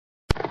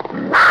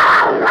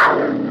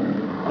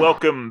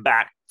Welcome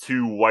back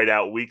to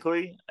Whiteout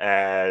Weekly.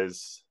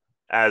 As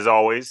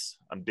always,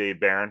 I'm Dave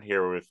Barron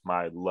here with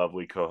my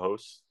lovely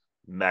co-host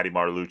Maddie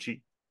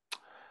Marlucci.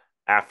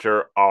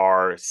 After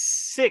our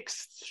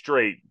sixth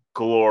straight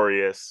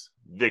glorious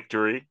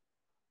victory,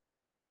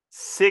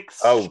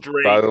 sixth Oh, by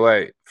straight. the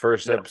way,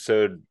 first Yep.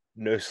 episode,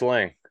 no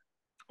sling.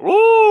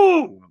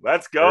 Woo!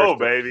 Let's go, First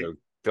baby. episode.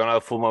 Don't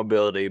have full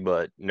mobility,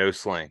 but no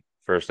sling.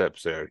 First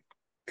episode.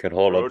 Could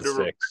hold up Road to to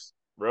six.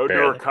 road to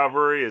Barely.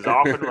 recovery is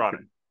off and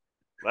running.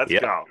 Let's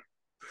Yep. go.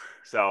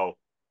 So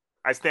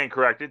I stand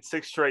corrected.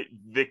 Sixth straight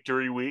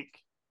victory week.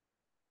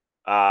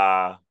 We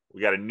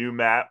got a new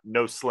map,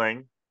 no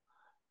sling.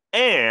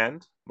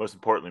 And most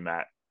importantly,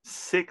 Matt,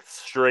 sixth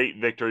straight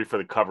victory for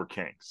the Cover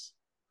Kings.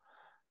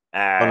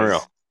 As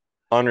Unreal.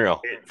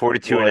 Unreal. it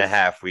 42 and a was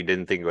half. We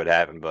didn't think it would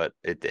happen, but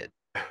it did.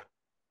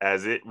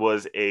 as it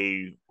was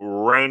a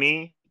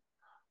rainy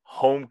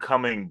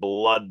homecoming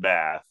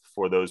bloodbath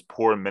for those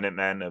poor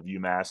Minutemen of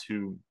UMass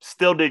who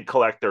still did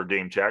collect their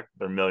game check,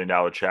 their $1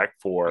 million check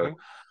for Mhm.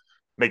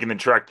 making the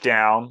trek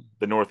down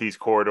the Northeast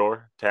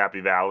corridor to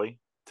Happy Valley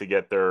to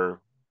get their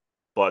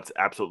butts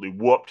absolutely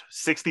whooped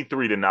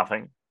 63 to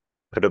nothing.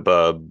 Put up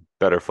a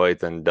better fight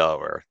than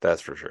Delaware.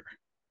 That's for sure.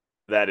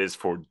 That is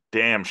for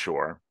damn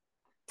sure.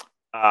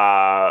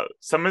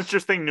 Some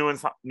interesting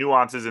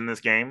nuances in this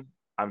game.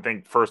 I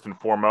think first and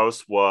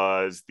foremost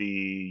was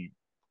the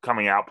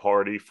coming out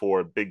party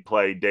for Big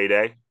Play Day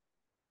Day,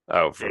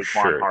 Oh, for Daquan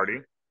sure. Hardy,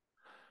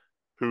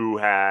 who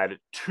had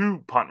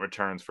two punt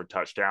returns for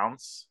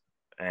touchdowns.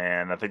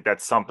 And I think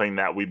that's something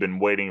that we've been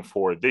waiting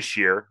for this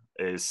year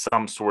is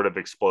some sort of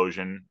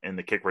explosion in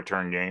the kick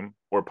return game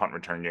or punt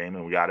return game.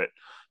 And we got it.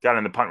 Got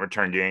in the punt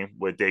return game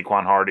with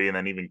Daquan Hardy and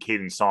then even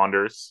Caden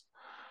Saunders.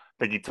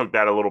 I think he took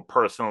that a little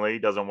personally.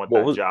 Doesn't want What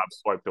that was job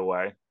swiped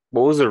away.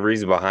 what was the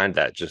reason behind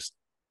that? Just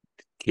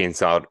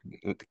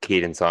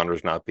Caden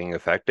Saunders not being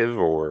effective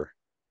or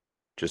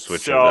just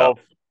switching it up?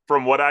 So,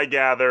 from what I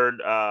gathered,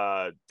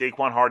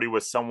 Daquan Hardy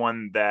was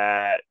someone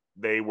that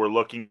they were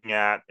looking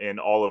at in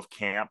all of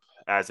camp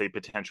as a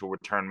potential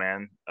return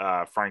man.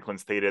 Franklin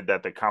stated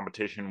that the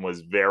competition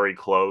was very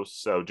close.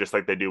 So, just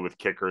like they do with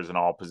kickers in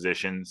all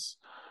positions,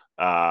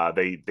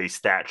 they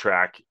stat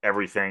track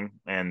everything,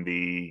 and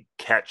the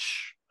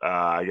catch,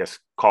 I guess,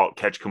 call it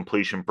catch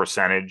completion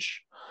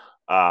percentage,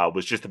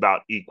 was just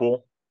about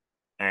equal.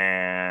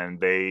 And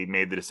they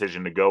made the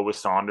decision to go with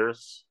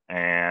Saunders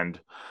and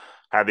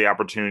had the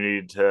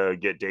opportunity to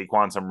get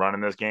Daquan some run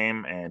in this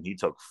game, and he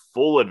took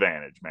full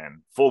advantage,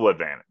 man, full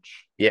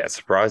advantage. Yeah,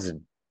 surprised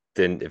it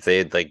didn't if they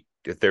had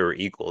if they were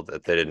equal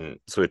that they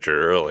didn't switch it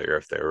earlier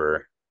if they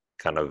were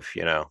kind of,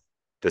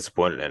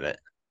 disappointed in it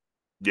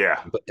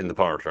Yeah, in the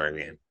punt return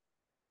game.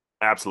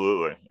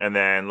 absolutely. And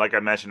then, like I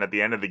mentioned at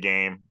the end of the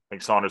game, I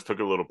think Saunders took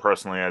it a little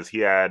personally as he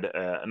had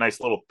a nice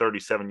little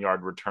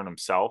 37-yard return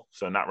himself,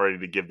 so not ready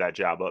to give that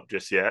job up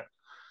just yet.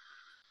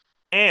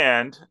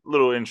 And a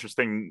little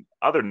interesting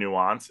other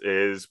nuance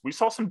is we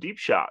saw some deep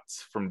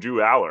shots from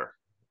Drew Aller.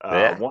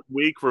 Yeah. 1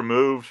 week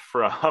removed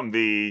from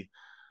the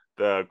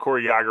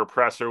Corey Yager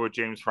presser with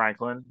James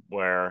Franklin,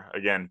 where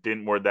again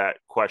didn't word that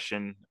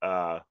question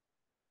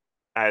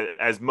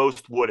as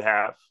most would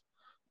have,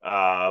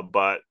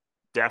 but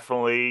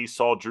definitely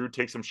saw Drew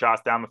take some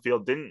shots down the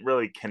field. Didn't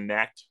really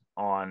connect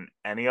on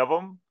any of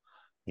them,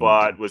 He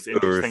but was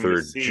interesting to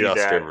overthrew see just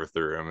that.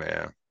 overthrew him,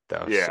 yeah.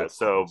 That was Yeah, so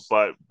so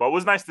close. but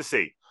was nice to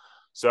see.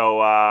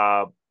 So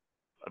I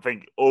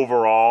think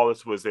overall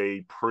this was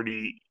a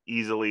pretty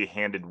easily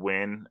handed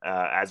win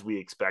as we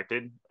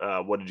expected.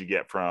 What did you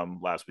get from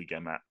last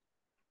weekend,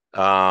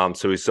 Matt?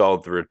 So we saw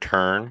the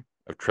return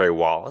of Trey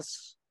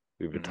Wallace.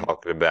 We've been Mm-hmm.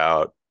 talking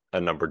about a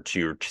number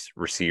two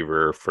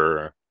receiver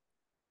for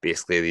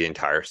basically the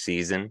entire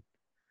season.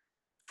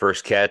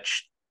 First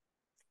catch,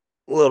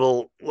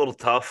 little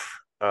tough.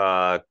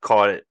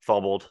 Caught it,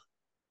 fumbled.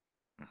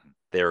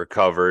 They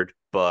recovered,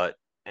 but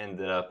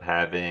ended up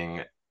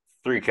having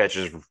three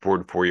catches for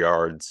 44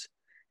 yards.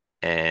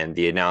 And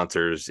the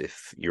announcers,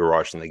 if you're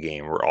watching the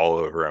game, were all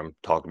over him,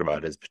 talking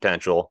about his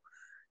potential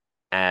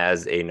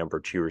as a number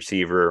two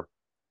receiver.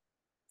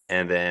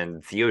 And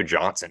then Theo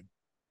Johnson,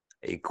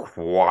 a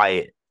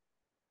quiet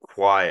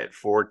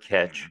four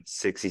catch,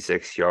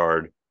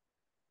 66-yard,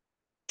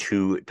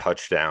 two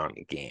touchdown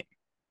game.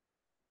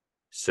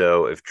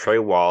 So if Trey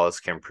Wallace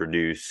can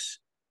produce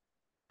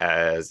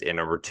as a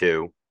number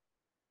two,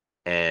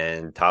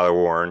 and Tyler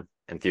Warren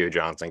and Theo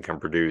Johnson can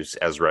produce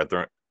as red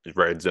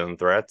zone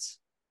threats,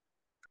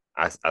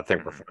 I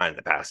think we're Mm-hmm. fine in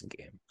the passing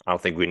game. I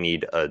don't think we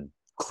need a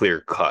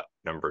clear cut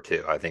number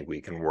two. I think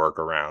we can work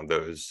around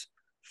those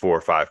four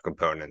or five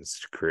components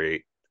to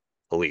create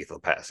a lethal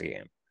passing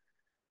game.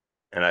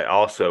 And I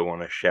also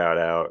want to shout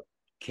out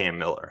Cam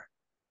Miller.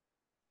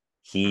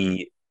 Mm-hmm.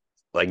 He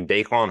like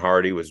Daquan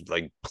Hardy was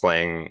like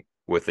playing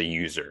with a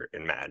user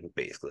in Madden,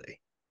 basically.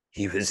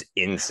 He was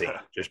insane.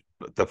 Just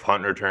the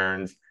punt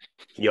returns.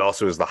 He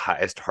also is the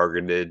highest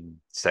targeted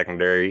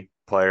secondary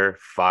player,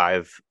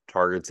 five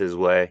targets his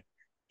way.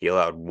 He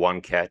allowed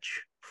one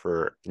catch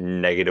for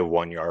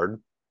 -1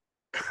 yard.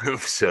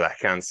 So that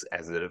counts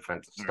as a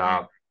defensive Mm-hmm.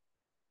 stop.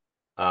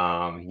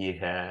 He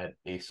had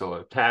a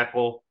solo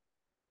tackle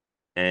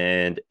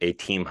and a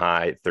team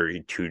high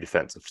 32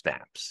 defensive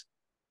snaps.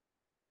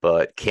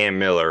 But Cam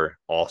Miller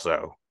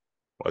also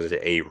was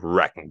a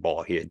wrecking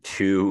ball. He had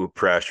two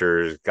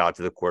pressures, got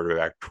to the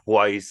quarterback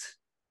twice,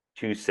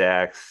 two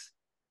sacks,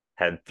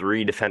 had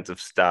three defensive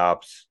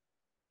stops,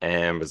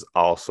 and was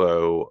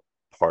also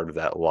part of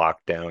that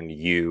lockdown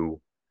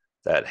U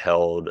that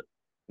held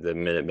the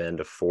Minutemen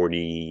to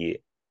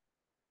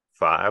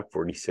 45,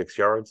 46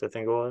 yards, I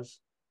think it was,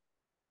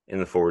 in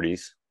the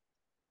 40s.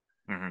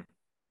 Mm-hmm.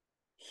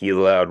 He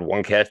allowed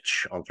one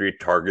catch on three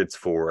targets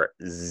for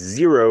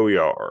 0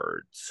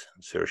 yards.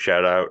 So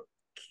shout out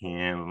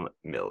Cam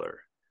Miller.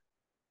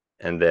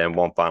 And then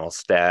one final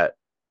stat.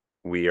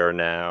 We've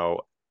now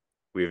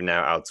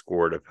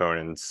outscored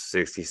opponents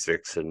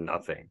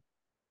 66-0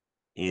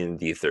 in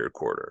the third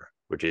quarter,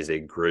 which is a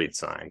great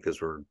sign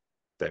because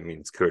that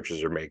means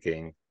coaches are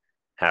making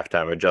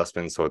halftime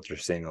adjustments to what they're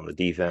seeing on the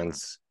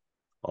defense,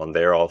 on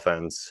their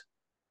offense,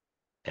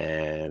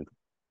 and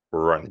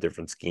we're running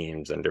different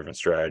schemes and different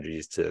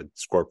strategies to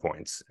score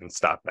points and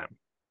stop them.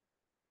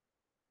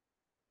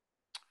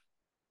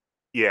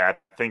 Yeah,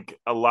 I think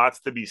a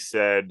lot's to be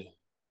said.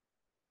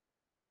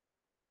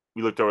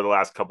 We looked over the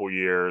last couple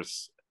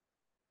years.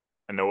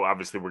 I know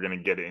obviously we're going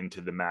to get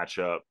into the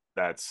matchup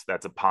that's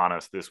upon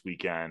us this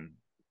weekend,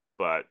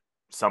 but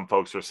some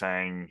folks are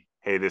saying,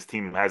 hey, this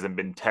team hasn't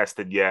been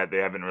tested yet. They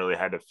haven't really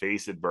had to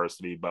face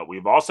adversity, but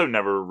we've also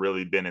never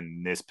really been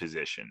in this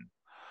position.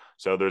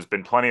 So there's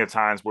been plenty of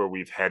times where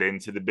we've head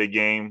into the big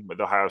game with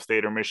Ohio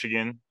State or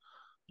Michigan.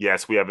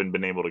 Yes, we haven't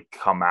been able to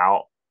come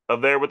out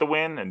of there with a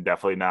win, and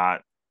definitely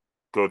not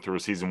go through a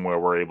season where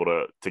we're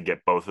able to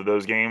get both of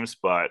those games,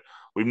 but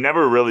we've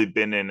never really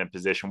been in a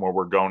position where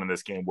we're going in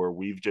this game where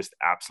we've just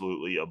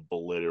absolutely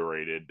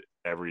obliterated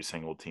every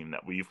single team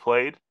that we've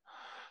played.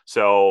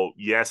 So,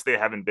 yes, they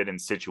haven't been in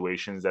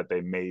situations that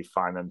they may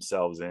find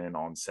themselves in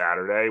on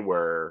Saturday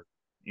where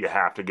you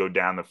have to go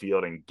down the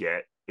field and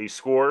get a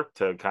score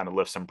to kind of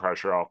lift some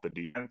pressure off the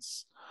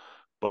defense.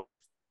 But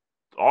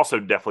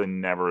also definitely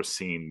never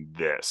seen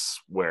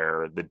this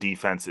where the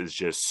defense is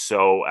just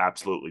so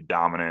absolutely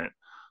dominant.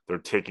 They're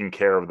taking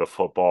care of the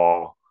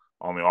football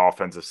on the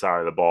offensive side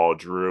of the ball.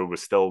 Drew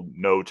was still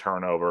no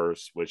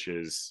turnovers, which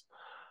is,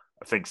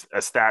 I think,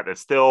 a stat that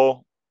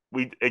still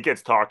it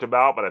gets talked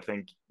about, but I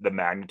think the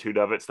magnitude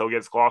of it still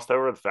gets glossed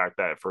over. The fact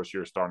that first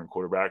year starting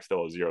quarterback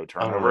still has zero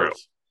Unreal.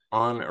 turnovers.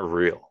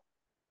 Unreal.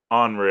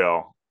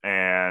 Unreal.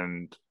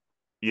 And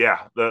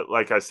yeah,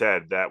 like I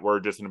said, that we're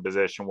just in a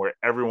position where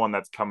everyone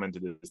that's come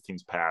into this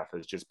team's path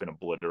has just been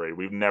obliterated.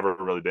 We've never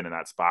really been in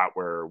that spot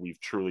where we've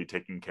truly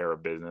taken care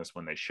of business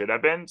when they should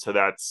have been. So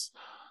that's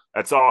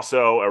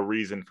also a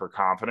reason for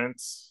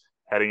confidence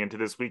heading into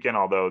this weekend.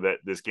 Although that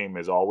this game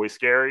is always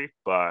scary,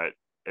 but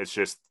it's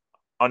just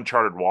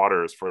uncharted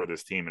waters for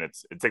this team, and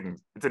it's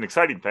an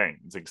exciting thing.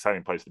 It's an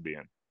exciting place to be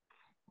in.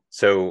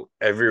 So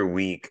every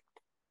week,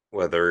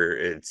 whether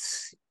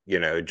it's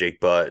Jake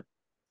Butt,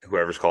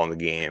 whoever's calling the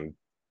game,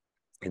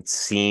 it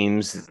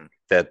seems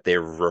that they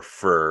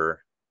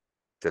refer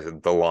to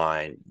the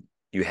line.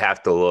 You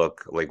have to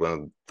look like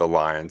when the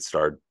Lions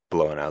start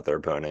blowing out their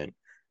opponent.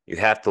 You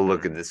have to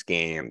look at this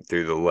game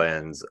through the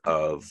lens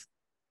of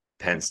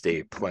Penn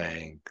State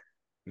playing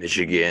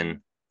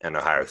Michigan and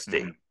Ohio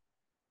State.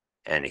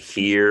 And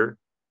here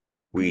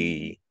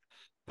we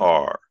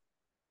are.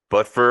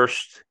 But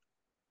first,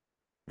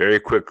 very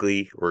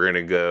quickly, we're going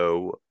to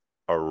go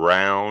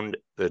around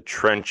the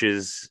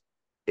trenches,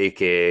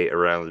 aka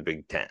around the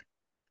Big Ten.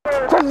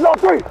 Trenches on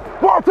three.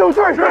 1, 2,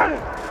 3.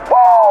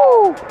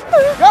 Woo!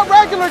 Got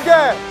regular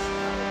gas.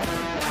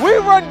 We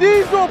run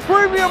diesel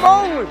premium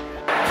only.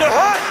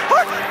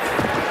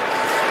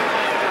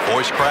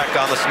 Voice crack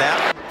on the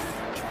snap.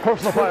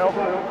 Personal foul.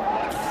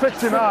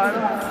 69.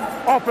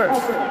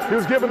 Offense. He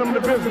was giving them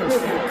the business.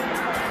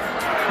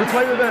 We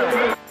played it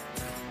there.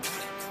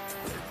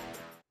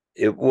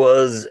 It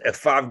was a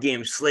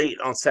 5-game slate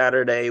on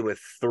Saturday with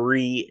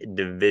 3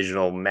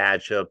 divisional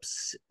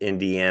matchups: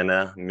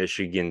 Indiana,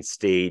 Michigan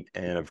State,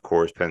 and of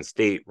course Penn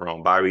State were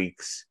on bye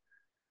weeks.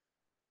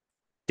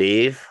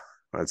 Dave,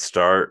 let's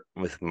start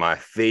with my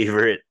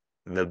favorite,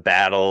 the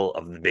battle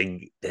of the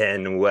Big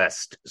Ten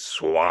West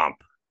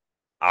swamp.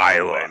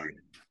 Iowa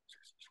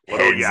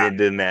heads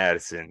into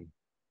Madison,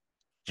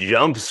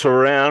 jumps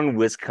around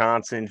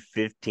Wisconsin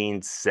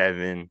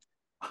 15-7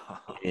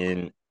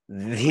 in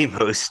the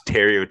most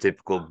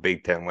stereotypical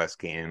Big Ten West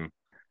game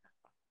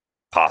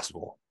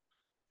possible,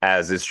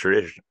 as is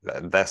tradition.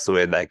 That's the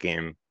way that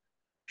game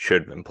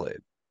should have been played.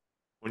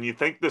 When you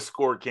think the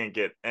score can't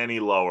get any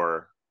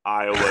lower,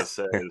 Iowa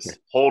says,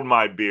 hold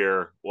my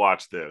beer,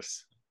 watch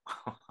this.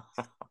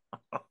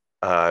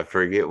 I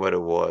forget what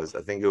it was.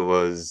 I think it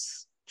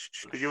was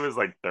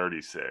like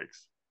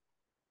 36.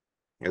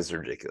 It's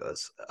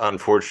ridiculous.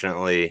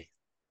 Unfortunately,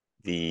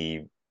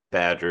 the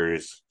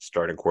Badgers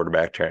starting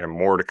quarterback Tanner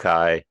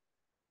Mordecai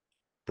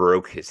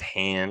broke his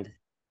hand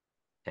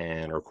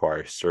and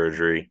requires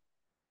surgery,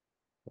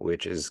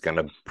 which is going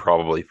to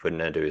probably put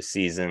an end to his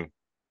season.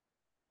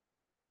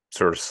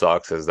 Sort of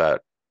sucks as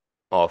that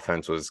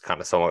offense was kind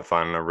of somewhat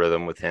finding a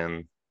rhythm with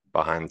him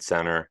behind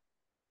center.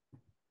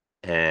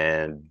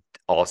 And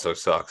also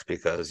sucks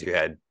because you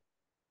had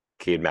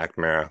Cade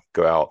McNamara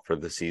go out for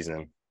the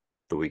season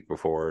the week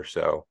before.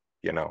 So,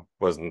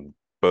 wasn't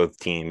both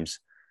teams'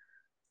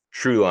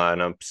 true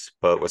lineups,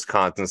 but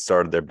Wisconsin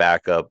started their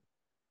backup,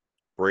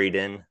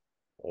 Braden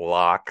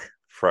Locke,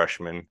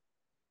 freshman.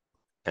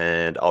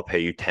 And I'll pay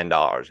you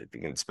 $10 if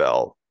you can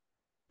spell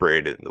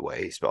Braden the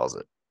way he spells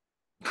it.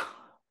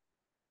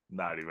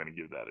 Not even gonna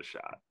give that a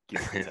shot.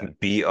 Give me 10.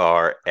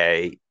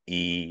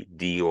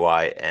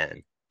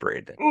 Braedyn.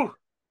 Braden. Ooh.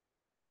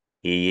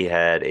 He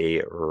had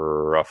a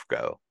rough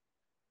go.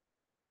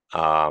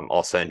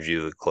 I'll send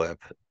you the clip.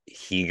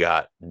 He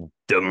got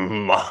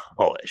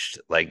demolished,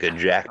 like a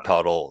Jack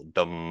Tuttle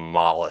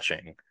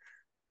demolishing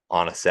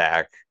on a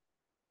sack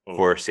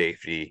for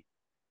safety.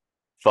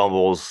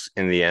 Fumbles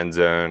in the end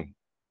zone.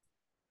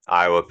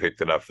 Iowa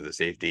picked it up for the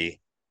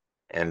safety.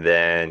 And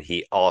then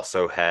he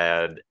also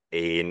had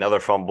another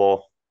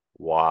fumble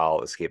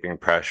while escaping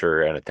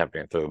pressure and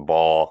attempting to throw the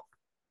ball.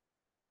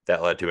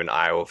 That led to an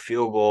Iowa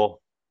field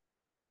goal.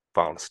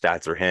 Final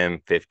stats are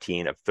him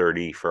 15 of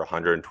 30 for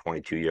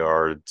 122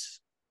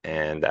 yards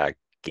and that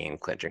game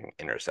clinching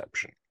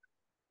interception.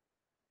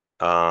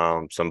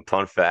 Some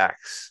fun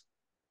facts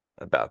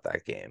about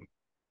that game.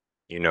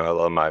 I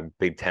love my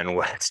Big Ten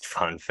West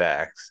fun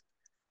facts.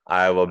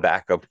 Iowa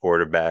backup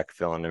quarterback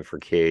filling in for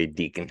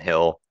Deacon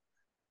Hill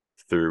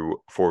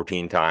threw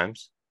 14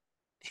 times.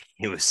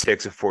 He was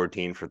 6 of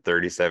 14 for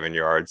 37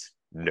 yards.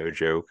 No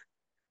joke.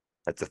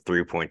 That's a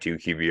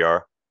 3.2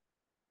 QBR.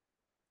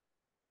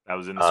 That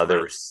was in the script.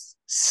 There were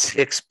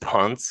 6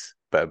 punts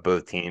by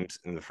both teams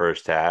in the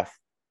first half.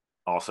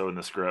 Also in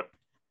the script.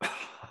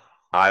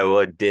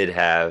 Iowa did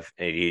have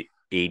an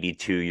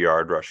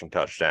 82-yard rushing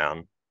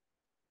touchdown.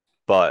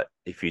 But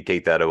if you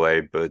take that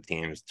away, both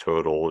teams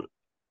totaled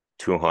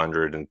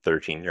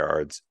 213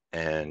 yards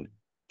and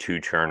 2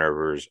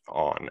 turnovers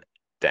on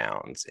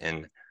downs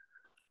in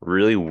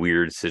really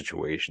weird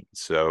situations.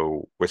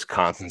 So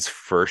Wisconsin's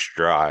first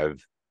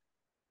drive,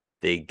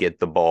 they get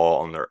the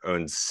ball on their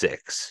own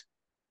 6,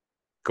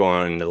 go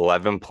on an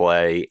 11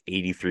 play,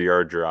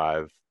 83-yard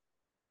drive,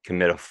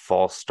 commit a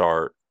false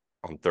start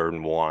on 3rd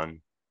and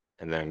 1,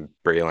 and then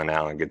Braylon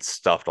Allen gets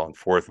stuffed on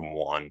 4th and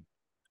 1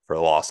 for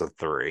a loss of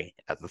 3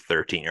 at the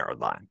 13-yard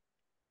line.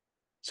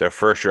 So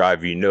first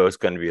drive, it's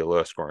going to be a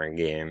low-scoring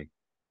game,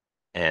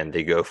 and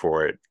they go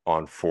for it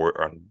on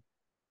 4.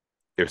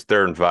 It was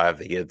 3rd and 5.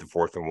 They get the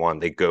 4th and 1.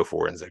 They go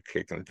for it instead of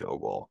kicking the field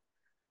goal.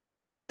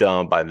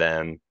 Dumb by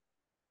them.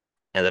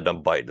 Ended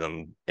up biting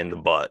them in the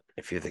butt,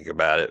 if you think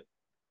about it.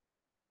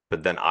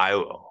 But then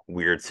Iowa,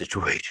 weird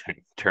situation,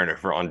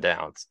 turnover on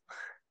downs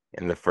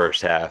in the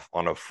first half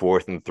on a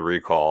 4th and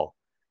 3 call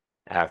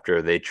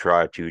after they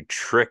tried to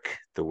trick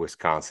the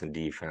Wisconsin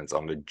defense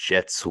on a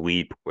jet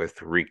sweep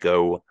with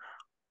Rico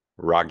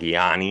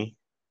Raggiani. I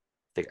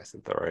think I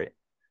said that right.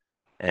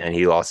 And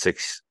he lost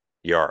 6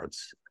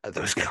 yards at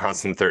the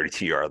Wisconsin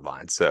 32-yard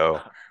line.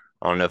 So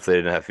I don't know if they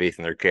didn't have faith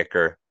in their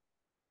kicker,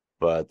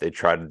 but they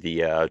tried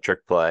the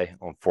trick play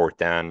on 4th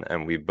down,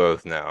 and we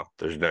both know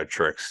there's no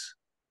tricks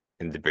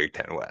in the Big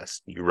Ten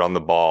West. You run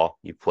the ball,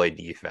 you play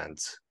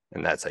defense,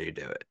 and that's how you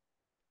do it.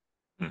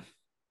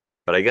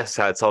 But I guess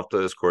hats off to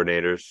those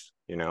coordinators,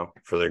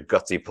 for their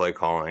gutsy play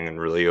calling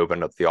and really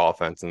opened up the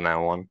offense in that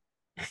one.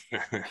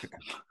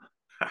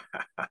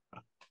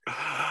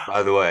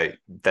 By the way,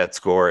 that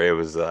score, it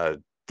was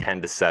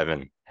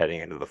 10-7 heading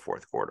into the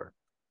 4th quarter.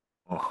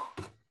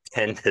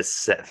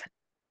 10-7.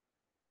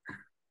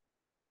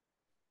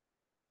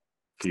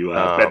 If you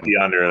bet the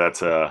under,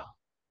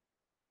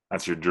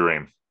 that's your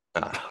dream.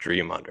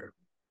 Dream under.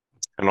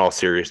 In all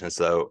seriousness,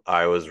 though,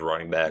 Iowa's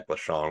running back,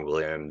 LaShawn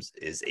Williams,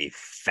 is a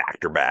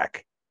factor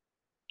back.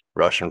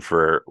 Rushing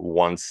for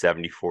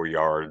 174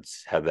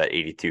 yards, had that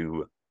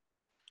 82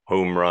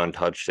 home run,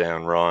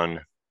 touchdown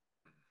run.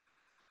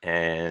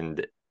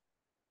 And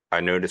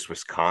I noticed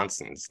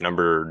Wisconsin's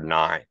number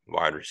 9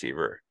 wide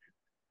receiver,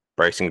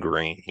 Bryson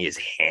Green, he has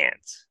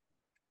hands.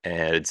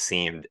 And it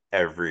seemed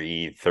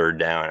every 3rd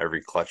down,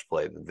 every clutch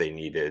play that they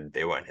needed,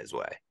 they went his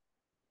way.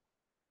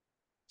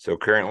 So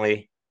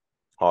currently,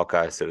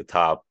 Hawkeyes to the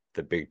top,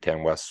 the Big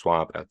Ten West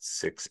swamp at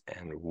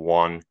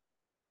 6-1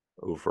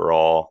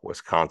 overall.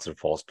 Wisconsin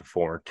falls to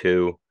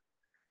 4-2.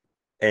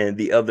 And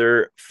the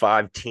other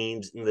 5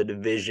 teams in the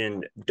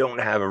division don't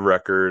have a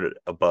record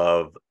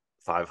above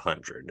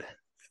 500,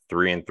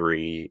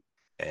 3-3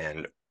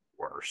 and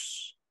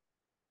worse.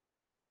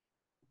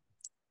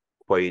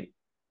 Quite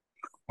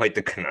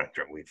the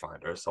conundrum we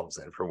find ourselves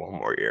in for one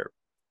more year.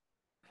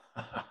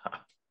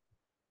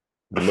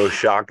 The most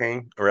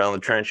shocking around the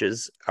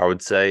trenches, I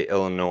would say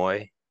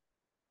Illinois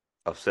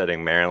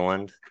upsetting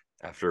Maryland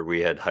after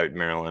we had hyped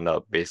Maryland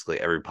up basically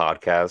every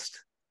podcast.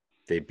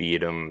 They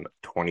beat them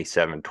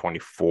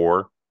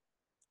 27-24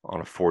 on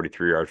a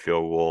 43-yard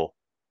field goal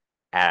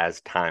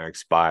as time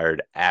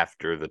expired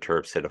after the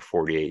Terps hit a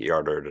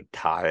 48-yarder to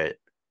tie it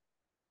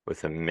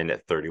with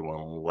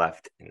 1:31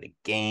 left in the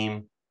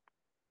game.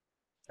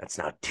 That's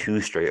now 2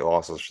 straight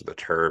losses for the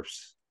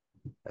Terps.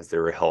 as they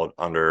were held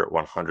under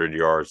 100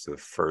 yards to the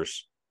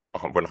first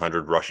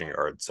 100 rushing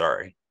yards,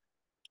 sorry,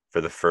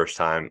 for the first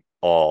time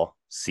all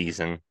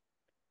season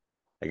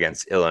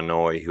against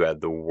Illinois, who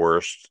had the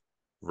worst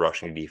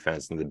rushing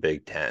defense in the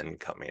Big Ten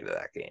coming into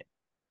that game.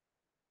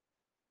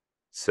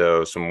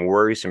 So some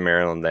worries in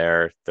Maryland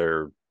there.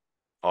 Their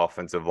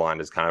offensive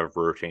line is kind of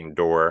rotating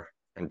door,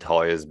 and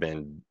Talia has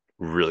been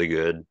really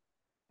good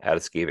at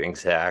escaping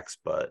sacks,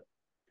 but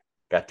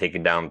got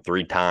taken down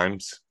 3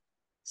 times,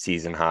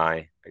 season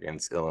high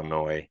against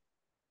Illinois.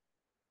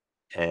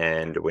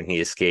 And when he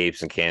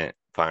escapes and can't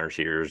find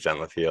receivers down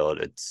the field,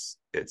 it's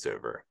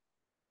over.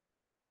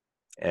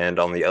 And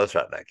on the other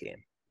side of that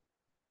game,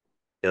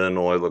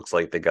 Illinois looks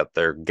like they got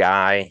their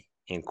guy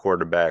in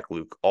quarterback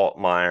Luke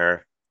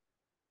Altmaier.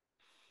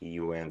 He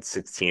went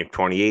 16 of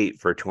 28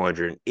 for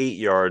 208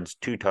 yards,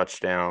 2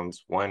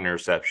 touchdowns, 1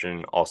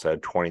 interception, also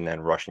had 29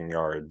 rushing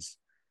yards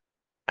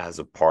as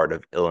a part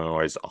of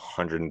Illinois'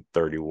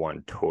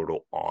 131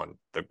 total on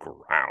the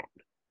ground.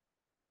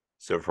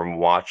 So from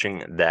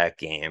watching that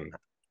game,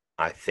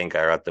 I think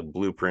I got the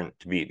blueprint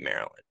to beat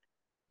Maryland.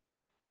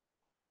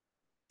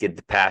 Get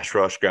the pass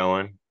rush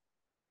going,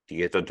 to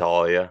get to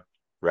Talia,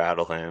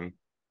 rattle him,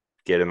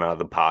 get him out of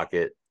the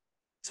pocket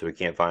so he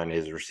can't find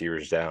his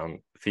receivers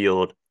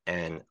downfield.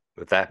 And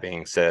with that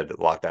being said,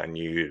 Lockdown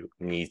U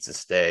needs to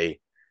stay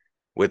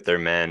with their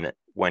men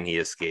when he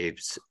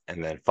escapes.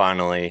 And then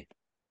finally,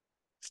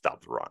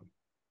 stop the run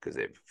because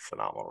they have a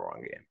phenomenal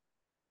run game.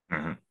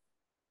 Mm-hmm.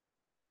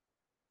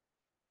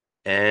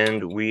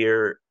 And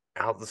we're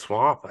out the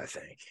swamp, I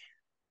think.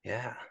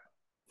 Yeah.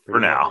 For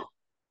now.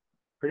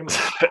 Pretty much.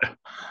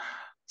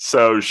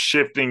 So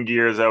shifting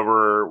gears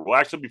over, well,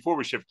 actually, before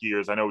we shift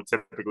gears, I know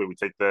typically we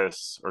take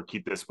this or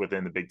keep this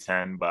within the Big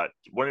Ten, but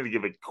wanted to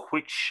give a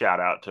quick shout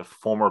out to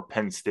former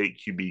Penn State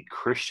QB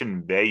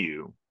Christian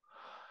Veilleux,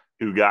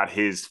 who got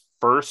his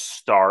first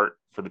start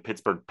for the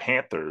Pittsburgh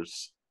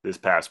Panthers this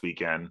past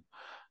weekend.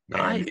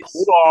 Nice. And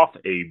pulled off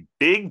a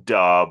big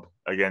dub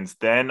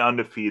against then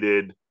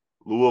undefeated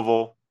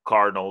Louisville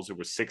Cardinals, who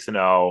were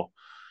 6-0.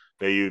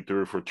 Veilleux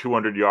threw for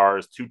 200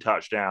 yards, 2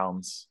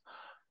 touchdowns.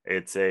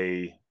 It's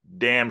a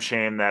damn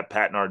shame that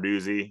Pat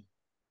Narduzzi,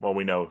 well,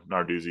 we know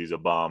Narduzzi's a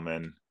bum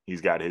and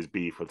he's got his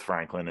beef with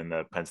Franklin in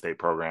the Penn State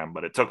program,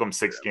 but it took him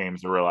 6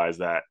 games to realize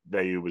that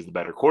Veilleux was the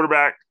better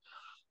quarterback.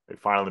 They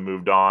finally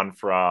moved on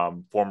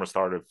from former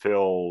starter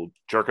Phil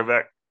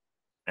Jurkovec,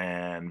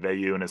 and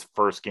Veilleux in his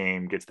first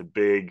game gets the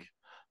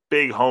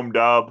big home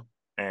dub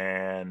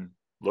and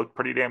looked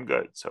pretty damn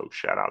good. So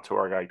shout out to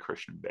our guy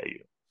Christian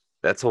Veilleux.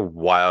 That's a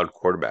wild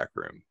quarterback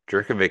room.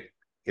 Jurkovec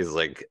is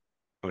like,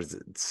 what is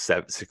it,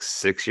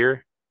 6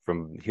 year?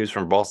 He was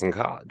from Boston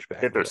College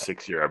back. Hit their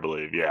 6th year, I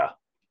believe. Yeah.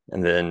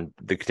 And then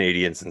the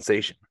Canadian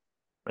sensation.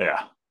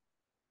 Yeah.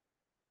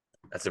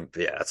 That's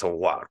a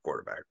wild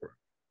quarterback room.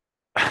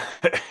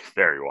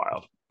 Very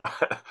wild.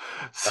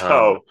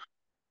 So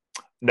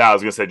now I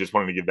was gonna say, just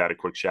wanted to give that a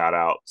quick shout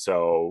out.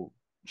 So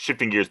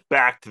shifting gears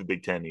back to the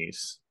Big Ten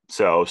East.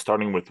 So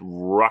starting with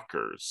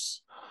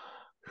Rutgers,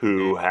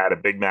 who had a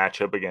big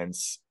matchup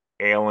against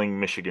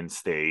ailing Michigan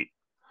State,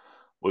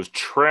 was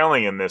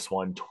trailing in this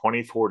one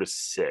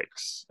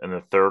 24-6 in the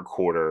third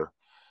quarter,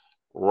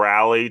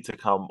 rallied to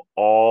come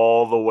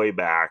all the way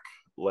back,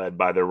 led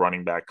by their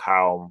running back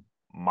Kyle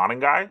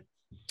Monangai,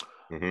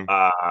 who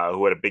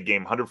had a big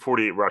game,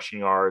 148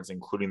 rushing yards,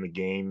 including the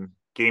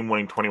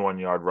game-winning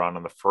 21-yard run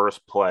on the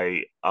first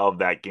play of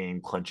that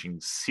game-clinching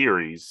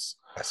series.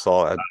 I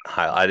saw that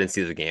I didn't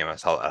see the game. I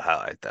saw that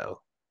highlight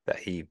though.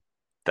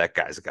 That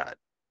guy's got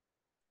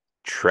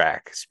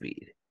track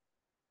speed.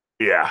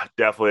 Yeah,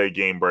 definitely a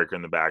game breaker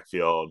in the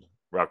backfield.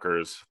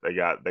 Rutgers, they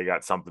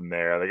got something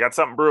there. They got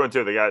something brewing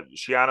too.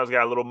 Shiano's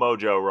got a little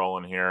mojo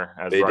rolling here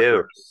as they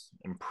Rutgers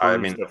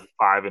improves to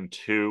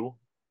 5-2,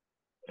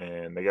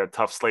 and they got a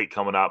tough slate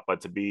coming up.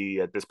 But to be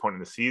at this point in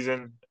the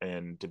season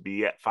and to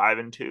be at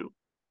 5-2,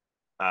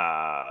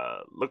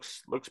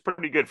 looks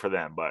pretty good for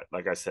them. But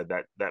like I said,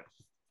 that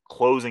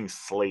closing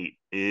slate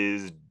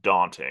is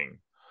daunting.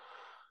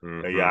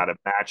 They got a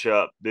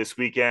matchup this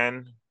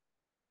weekend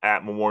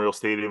at Memorial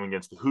Stadium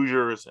against the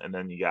Hoosiers, and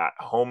then you got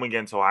home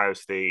against Ohio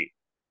State,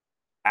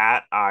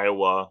 at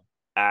Iowa,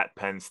 at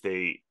Penn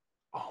State,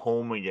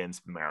 home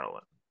against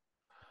Maryland.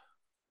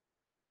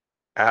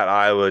 At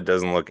Iowa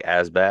doesn't look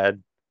as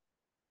bad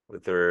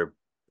with their.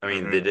 I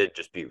mean, they did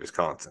just beat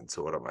Wisconsin,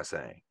 so what am I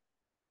saying?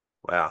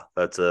 Wow,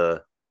 that's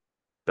a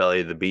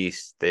belly of the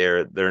beast.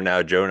 They're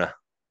now Jonah.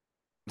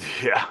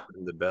 Yeah,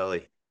 in the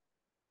belly.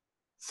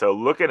 So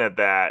looking at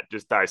that,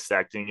 just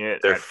dissecting it,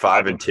 they're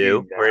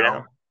 5-2 right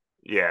now.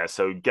 Yeah,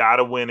 so got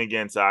to win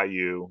against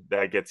IU.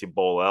 That gets you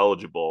bowl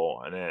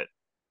eligible, and it,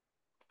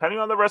 depending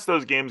on the rest of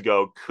those games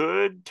go,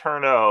 could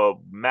turn a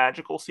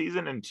magical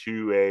season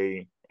into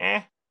a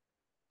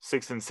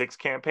 6-6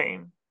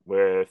 campaign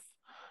with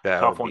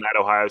tough one at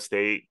Ohio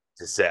State.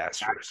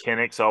 Disastrous.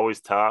 Kinnick's always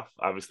tough.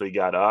 Obviously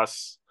got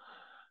us,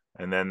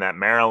 and then that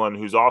Maryland,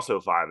 who's also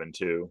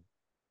 5-2,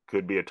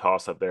 could be a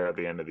toss up there at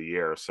the end of the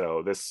year.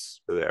 So this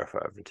they're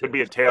 5-2. Could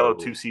be a tale of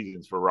 2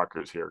 seasons for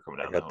Rutgers here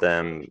coming out. I got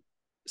them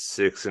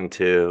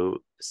 6-2,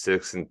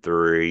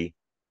 6-3.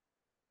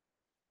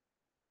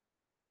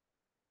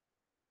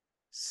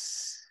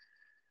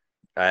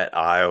 At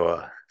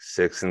Iowa,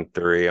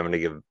 6-3. I'm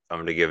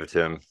gonna give it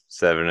to him.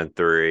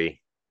 7-3.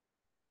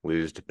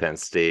 Lose to Penn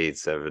State,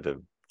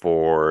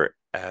 7-4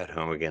 at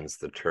home against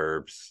the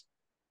Terps.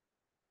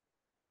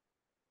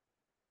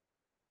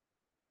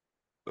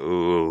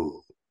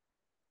 Ooh,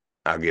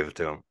 I'll give it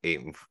to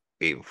him.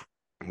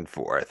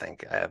 8-4. I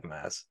think I have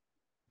Mass.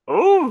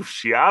 Oh,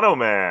 Shiano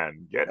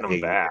man, getting I them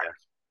think back.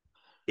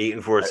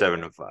 8-4, I,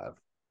 7-5.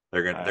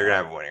 They're gonna I,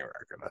 have a winning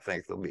record. I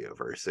think they'll be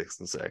over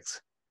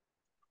 6-6.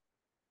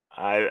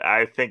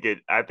 I think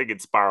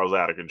it spirals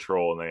out of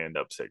control and they end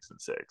up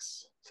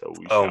 6-6. So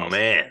we Oh shall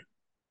man,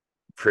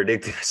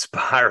 predicting a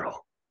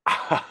spiral.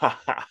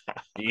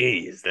 see.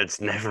 Jeez, that's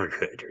never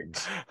good. You're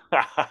just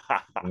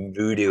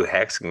voodoo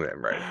hexing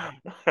them right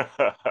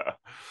now.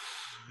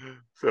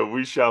 So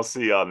we shall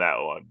see on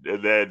that one.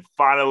 And then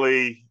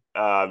finally,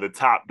 the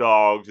top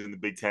dogs in the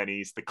Big Ten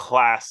East, the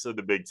class of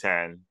the Big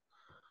Ten,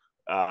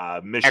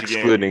 Excluding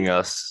Michigan,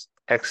 us,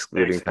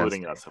 excluding Penn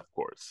excluding State. us, of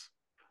course.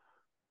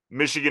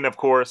 Michigan, of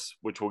course,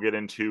 which we'll get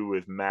into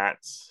with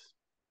Matt's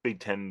Big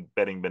Ten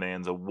betting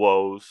bonanza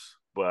woes,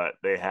 but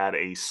they had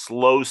a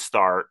slow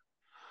start,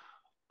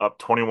 up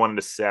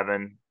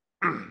 21-7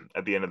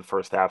 at the end of the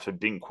first half, so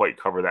didn't quite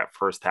cover that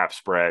first half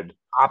spread.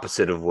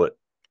 Opposite of what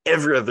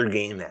every other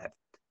game had.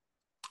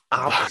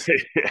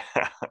 Opposite.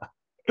 Yeah.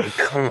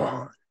 Come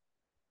on.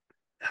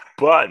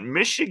 But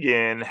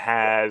Michigan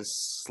has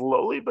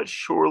slowly but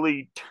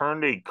surely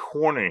turned a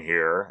corner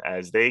here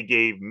as they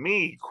gave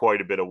me quite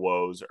a bit of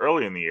woes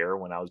early in the year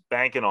when I was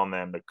banking on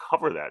them to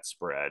cover that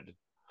spread.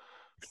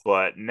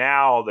 But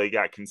now they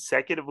got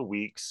consecutive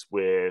weeks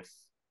with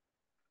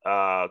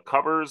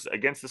covers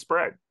against the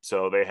spread.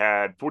 So they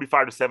had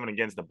 45-7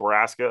 against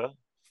Nebraska,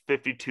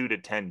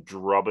 52-10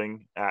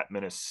 drubbing at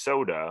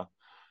Minnesota,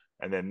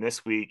 and then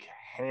this week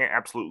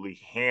absolutely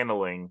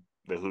handling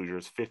the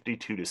Hoosiers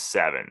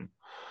 52-7.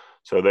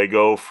 So they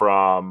go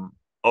from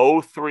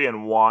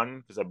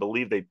 0-3-1 because I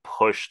believe they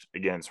pushed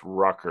against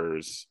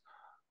Rutgers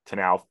to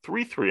now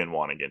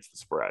 3-3-1 against the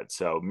spread.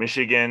 So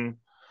Michigan,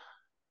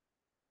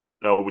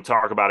 we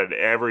talk about it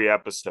every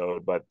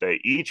episode, but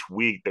each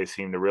week they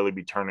seem to really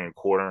be turning a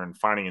corner and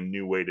finding a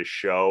new way to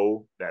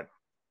show that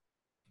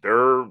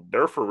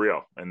they're for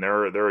real and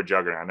they're a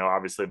juggernaut. I know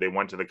obviously they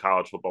went to the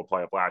college football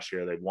playoff last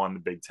year. They won the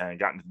Big Ten,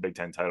 got into the Big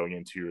Ten title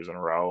again 2 years in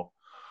a row,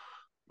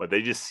 but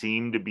they just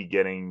seem to be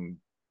getting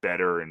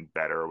better and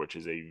better, which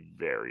is a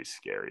very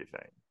scary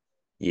thing.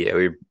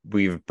 Yeah,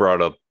 we've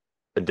brought up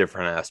a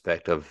different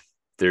aspect of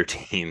their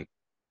team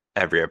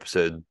every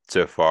episode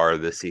so far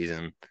this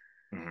season.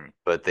 Mm-hmm.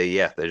 But they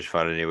just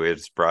found a new way to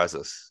surprise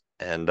us.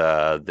 And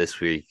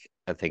this week,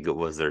 I think it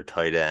was their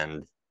tight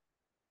end,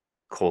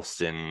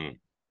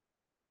 Colston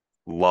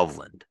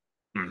Loveland,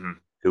 Mm-hmm.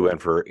 who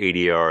went for 80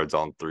 yards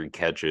on 3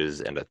 catches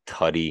and a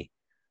tutty.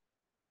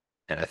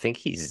 And I think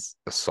he's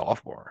a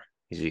sophomore.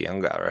 He's a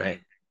young guy,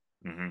 right?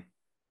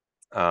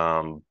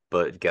 Mm-hmm.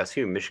 But guess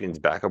who Michigan's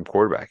backup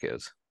quarterback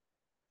is?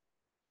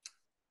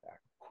 Backup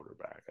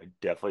quarterback. I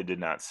definitely did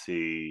not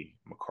see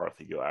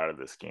McCarthy go out of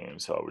this game,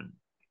 so I would.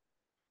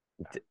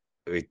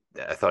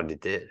 I thought he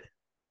did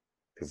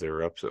because they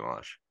were up so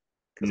much.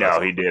 No,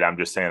 he did. I'm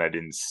just saying I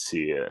didn't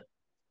see it.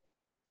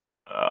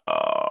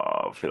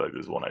 I feel like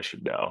there's one I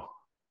should know.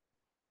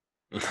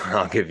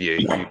 I'll give you.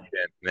 You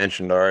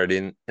mentioned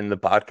already in the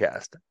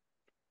podcast.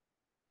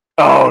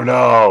 Oh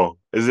no!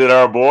 Is it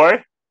our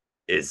boy?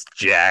 It's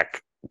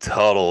Jack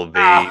Tuttle,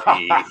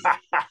 baby.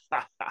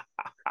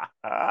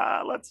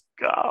 Let's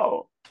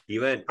go. He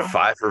went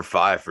 5 for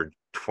 5 for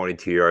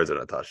 22 yards and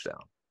a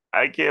touchdown.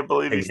 I can't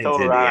believe he's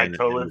still around. I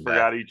totally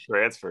forgot he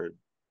transferred.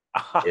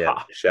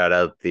 Yeah, shout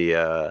out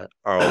the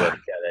Arnold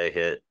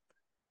hit.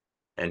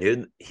 And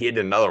he hit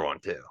another one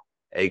too.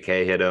 AK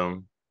hit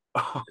him,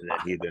 and then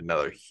he did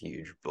another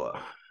huge blow.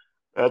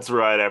 That's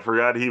right. I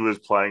forgot he was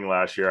playing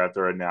last year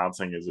after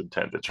announcing his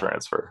intent to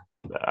transfer.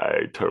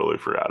 I totally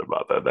forgot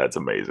about that. That's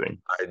amazing.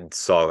 I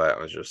saw that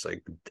and was just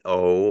like,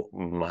 oh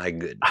my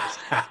goodness.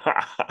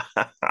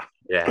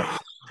 Yeah,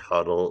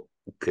 Tuttle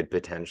could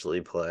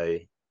potentially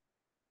play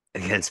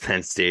against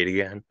Penn State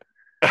again.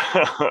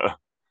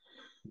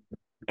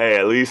 Hey,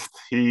 at least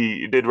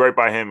he did right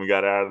by him and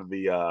got out of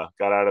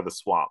the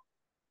swamp.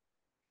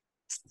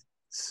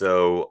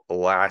 So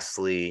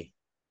lastly,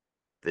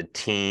 the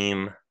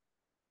team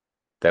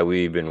that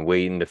we've been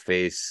waiting to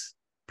face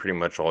pretty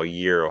much all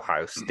year,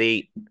 Ohio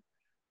State.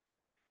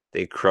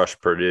 They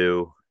crushed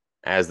Purdue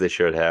as they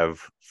should have,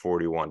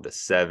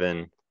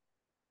 41-7.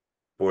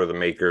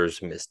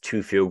 Boilermakers missed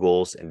 2 field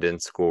goals and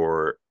didn't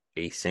score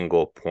a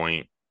single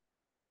point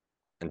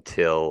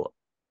until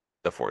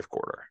the fourth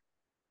quarter.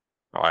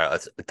 All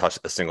right,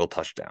 a single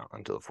touchdown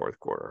until the fourth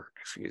quarter.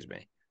 Excuse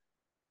me.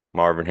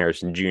 Marvin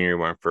Harrison Jr.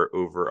 went for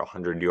over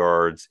 100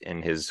 yards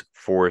in his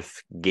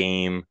 4th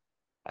game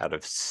out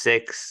of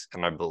 6,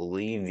 and I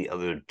believe the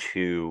other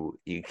 2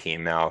 he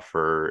came out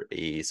for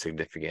a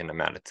significant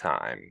amount of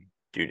time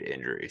due to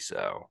injury.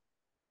 So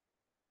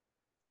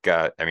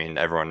got, I mean,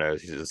 everyone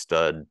knows he's a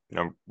stud,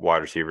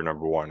 wide receiver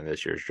number one in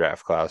this year's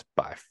draft class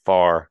by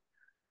far.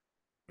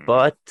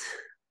 But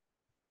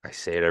I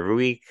say it every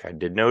week. I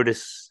did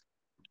notice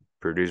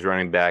Purdue's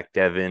running back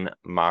Devin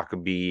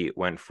Mockabee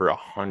went for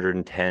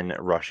 110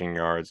 rushing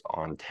yards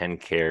on 10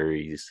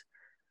 carries,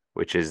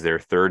 which is their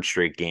third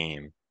straight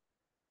game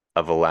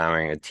of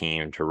allowing a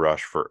team to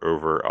rush for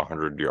over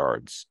 100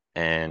 yards.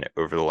 And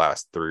over the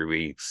last 3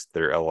 weeks,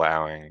 they're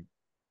allowing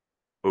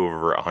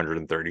over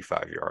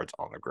 135 yards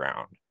on the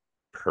ground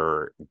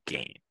per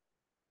game.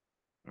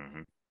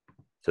 Mm-hmm.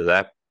 So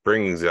that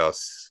brings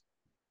us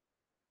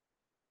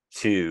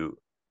to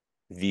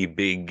the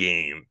big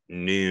game,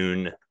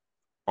 noon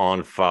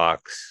on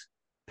Fox,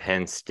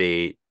 Penn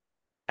State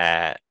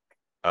at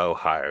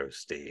Ohio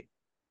State.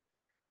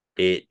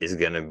 It is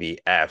going to be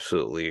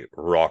absolutely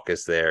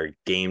raucous there.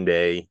 Game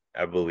day,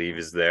 I believe,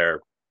 is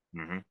there.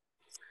 Mm-hmm.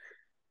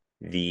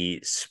 The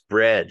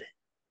spread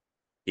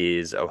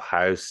is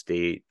Ohio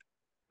State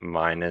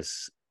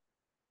minus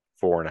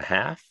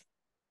 4.5.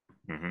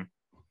 Mm-hmm.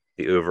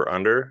 The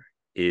over-under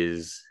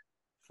is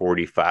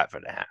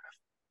 45.5. Is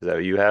that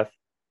what you have?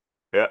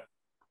 Yeah.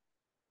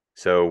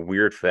 So,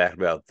 weird fact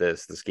about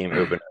this game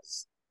opened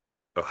as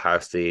Ohio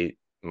State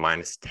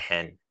minus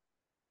 10.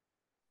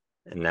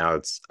 And now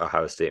it's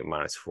Ohio State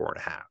minus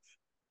 4.5.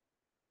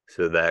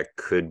 So that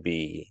could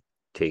be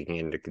taking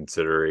into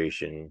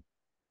consideration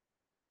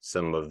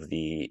some of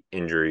the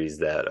injuries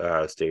that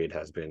Ohio State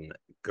has been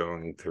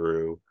going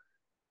through.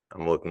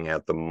 I'm looking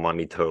at the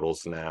money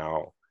totals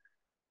now.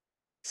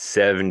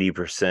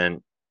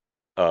 70%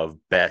 of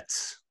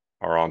bets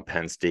are on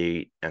Penn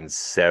State, and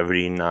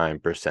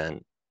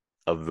 79%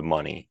 of the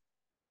money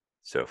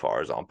so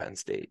far is on Penn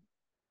State.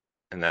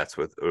 And that's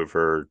with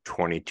over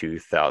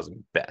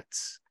 22,000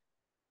 bets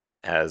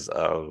as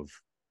of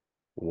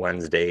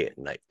Wednesday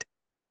night.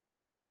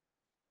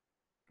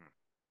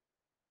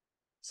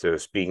 So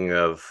speaking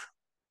of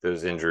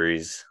those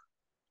injuries,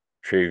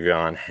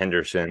 Travion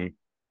Henderson,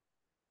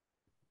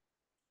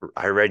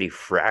 I read he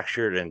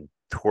fractured and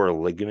tore a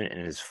ligament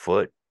in his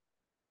foot,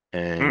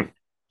 and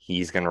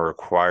he's going to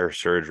require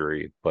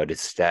surgery, but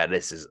his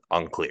status is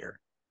unclear.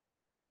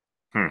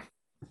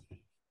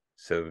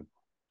 So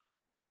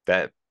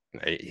that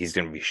he's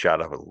going to be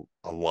shot up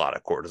a lot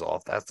of cortisol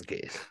if that's the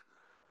case.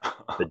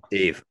 But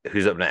Dave,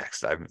 who's up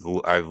next? I've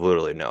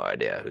literally no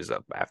idea who's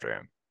up after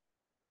him.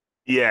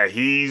 Yeah,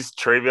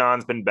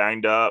 Travion's been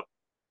banged up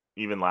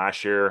even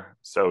last year,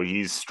 so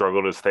he's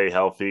struggled to stay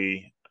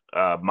healthy.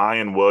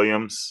 Mayan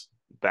Williams,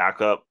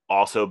 backup,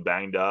 also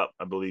banged up.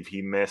 I believe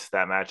he missed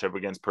that matchup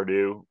against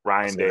Purdue.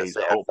 Ryan Day's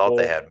hopeful.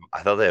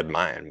 I thought they had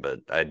Mayan, but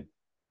I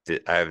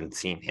haven't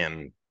seen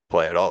him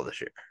play at all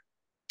this year.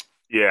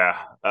 Yeah,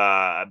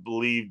 I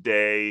believe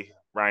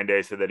Ryan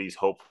Day said that he's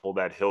hopeful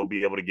that he'll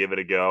be able to give it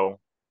a go.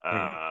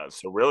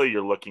 So really,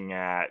 you're looking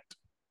at.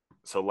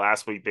 So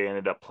last week they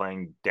ended up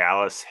playing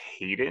Dallas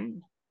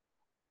Hayden,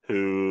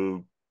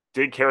 who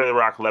did carry the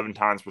rock 11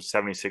 times for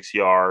 76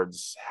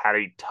 yards, had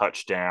a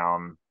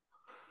touchdown.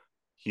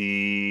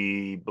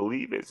 He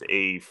believe is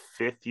a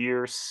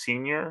fifth-year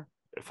senior,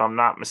 if I'm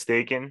not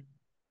mistaken,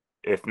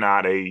 if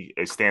not a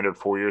standard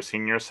 4-year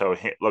senior. So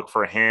look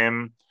for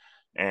him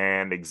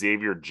and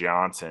Xavier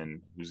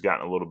Johnson, who's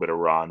gotten a little bit of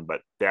run,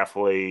 but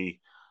definitely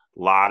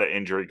a lot of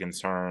injury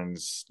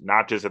concerns,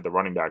 not just at the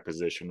running back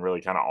position,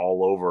 really kind of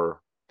all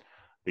over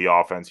the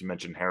offense. You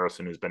mentioned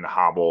Harrison, who's been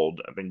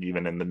hobbled. I think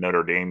even in the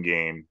Notre Dame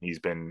game, he's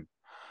been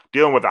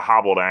dealing with a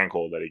hobbled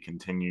ankle that he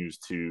continues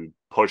to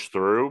push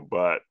through,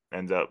 but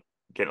ends up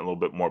getting a little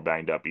bit more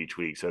banged up each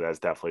week. So that's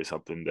definitely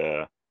something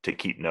to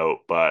keep note.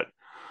 But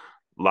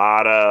a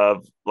lot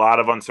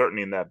of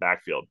uncertainty in that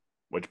backfield,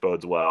 which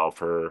bodes well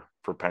for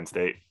Penn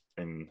State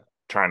and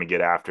trying to get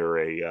after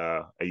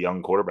a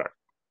young quarterback.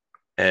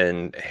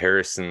 And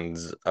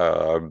Harrison's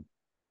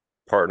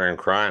partner in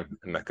crime,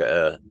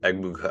 Emeka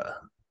Egbuka,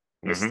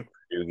 missed the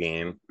Purdue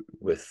game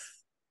with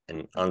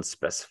an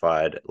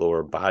unspecified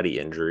lower body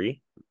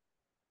injury,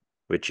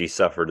 which he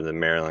suffered in the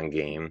Maryland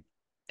game,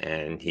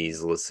 and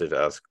he's listed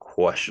as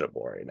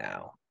questionable right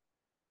now.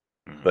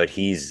 But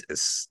he's a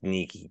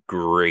sneaky,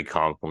 great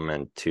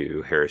compliment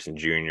to Harrison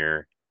Jr.,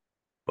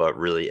 but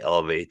really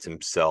elevates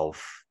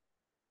himself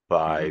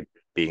by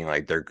being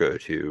like their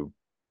go-to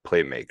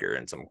playmaker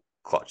in some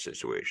clutch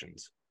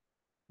situations.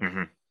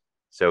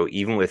 So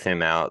even with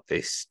him out,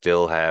 they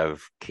still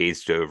have Cade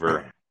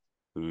Stover,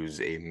 who's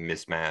a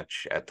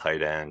mismatch at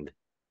tight end.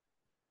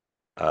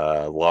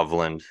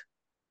 Loveland,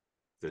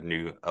 the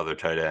new other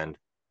tight end.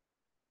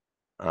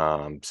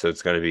 So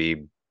it's going to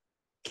be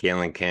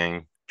Kalen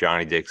King,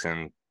 Johnny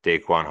Dixon,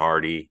 Daquan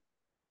Hardy,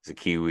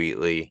 Zakee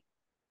Wheatley,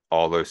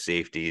 all those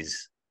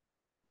safeties.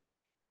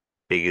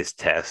 Biggest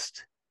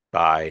test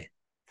by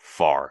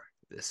far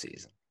this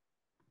season.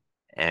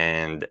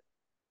 And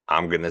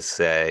I'm going to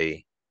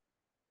say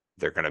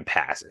they're going to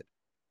pass it.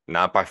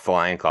 Not by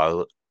flying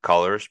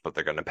colors, but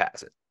they're going to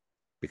pass it.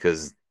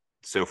 Because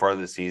so far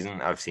this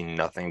season, I've seen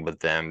nothing but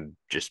them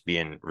just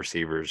being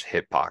receivers'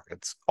 hip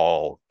pockets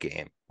all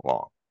game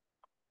long.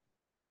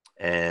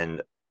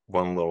 And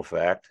one little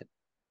fact,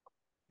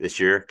 this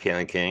year,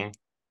 Kalen King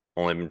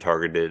only been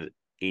targeted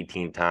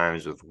 18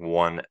 times with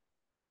one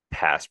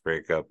pass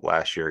breakup.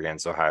 Last year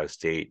against Ohio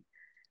State,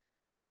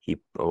 he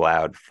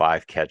allowed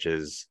 5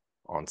 catches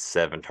on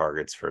 7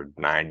 targets for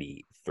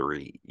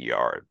 93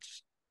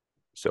 yards.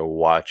 So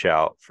watch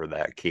out for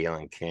that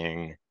Kalen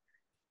King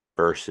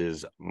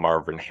versus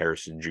Marvin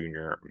Harrison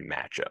Jr.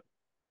 matchup.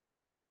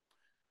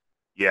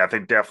 Yeah, I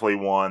think definitely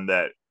one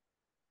that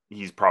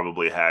he's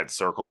probably had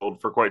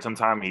circled for quite some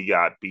time. He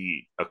got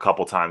beat a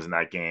couple times in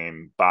that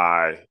game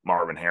by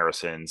Marvin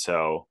Harrison.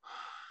 So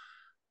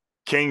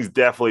King's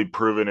definitely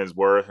proven his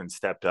worth and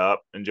stepped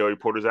up in Joey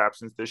Porter's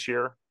absence this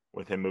year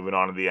with him moving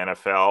on to the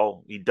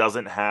NFL. He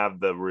doesn't have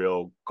the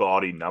real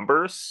gaudy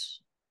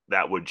numbers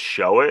that would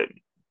show it,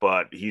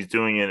 but he's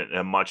doing it in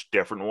a much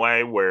different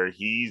way where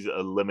he's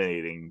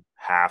eliminating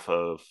half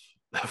of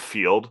the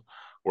field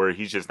where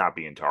he's just not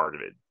being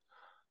targeted.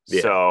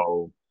 Yeah.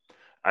 So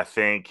I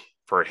think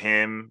for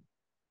him,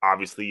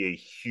 obviously a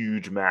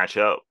huge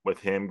matchup with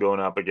him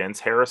going up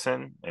against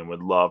Harrison, and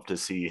would love to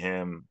see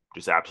him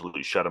just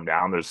absolutely shut him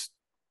down. There's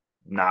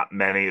not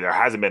many, there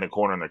hasn't been a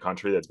corner in the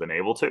country that's been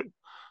able to.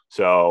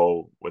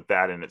 So with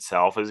that in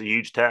itself is a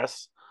huge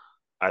test.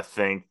 I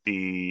think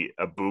the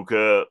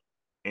Ibuka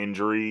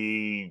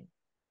injury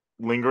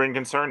lingering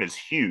concern is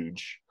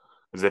huge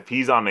because if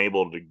he's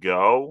unable to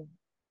go,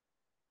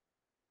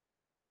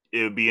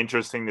 it would be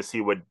interesting to see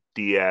what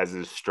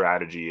Diaz's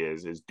strategy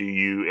is. Is do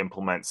you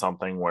implement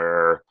something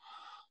where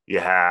you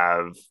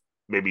have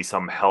maybe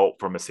some help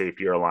from a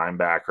safety or a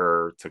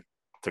linebacker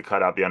to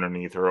cut out the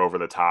underneath or over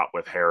the top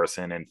with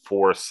Harrison and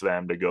force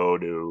them to go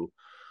to,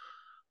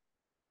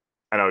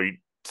 I know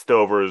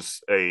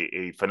Stover's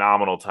a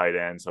phenomenal tight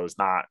end, so it's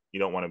not, you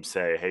don't want to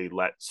say, hey,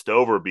 let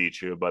Stover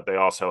beat you, but they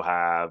also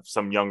have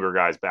some younger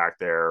guys back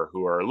there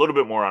who are a little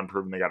bit more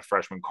unproven. They got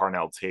freshman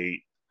Carnell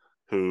Tate,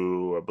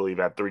 who I believe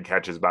had 3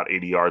 catches, about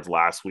 80 yards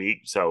last week.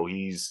 So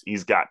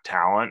he's got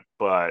talent,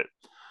 but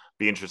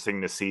be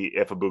interesting to see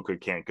if Ibuka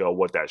can't go,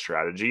 what that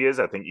strategy is.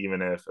 I think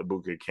even if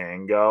Ibuka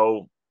can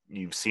go,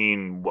 you've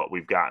seen what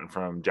we've gotten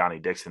from Johnny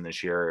Dixon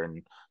this year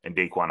and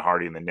Daquan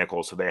Hardy and the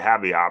nickel. So they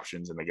have the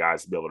options and the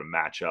guys to be able to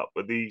match up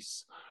with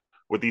these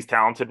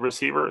talented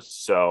receivers.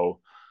 So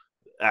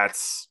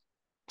that's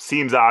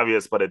seems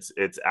obvious, but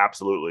it's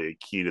absolutely a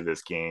key to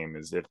this game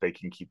is if they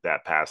can keep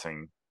that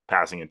passing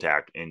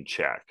attack in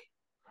check.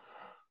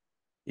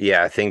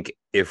 Yeah, I think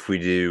if we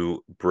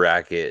do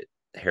bracket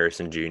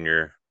Harrison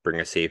Jr., bring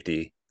a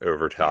safety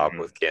over top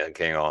with Kalen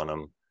King on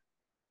him,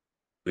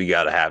 we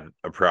got to have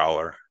a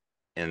prowler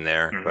in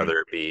there, whether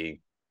it be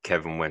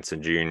Kevin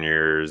Winston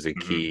Jr.,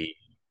 Zaki,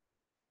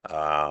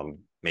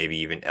 maybe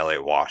even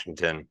Elliot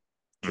Washington,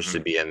 just to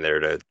be in there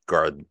to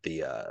guard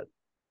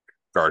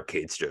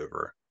Cade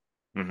Stover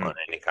on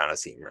any kind of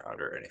seam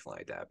route or anything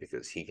like that,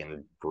 because he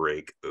can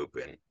break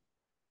open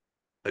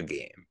a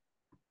game.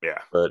 Yeah.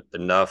 But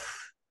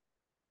enough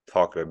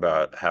talking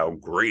about how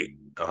great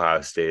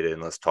Ohio State is,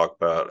 and let's talk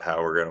about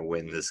how we're going to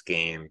win this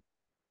game.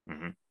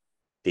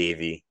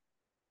 Davey,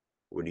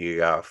 what do you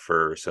got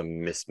for some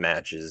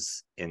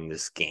mismatches in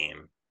this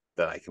game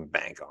that I can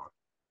bank on?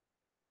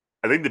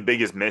 I think the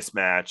biggest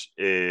mismatch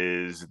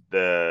is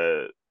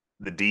the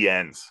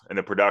DNs and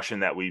the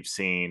production that we've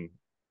seen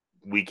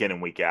week in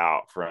and week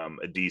out from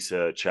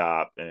Adisa,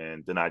 Chop,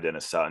 and Denai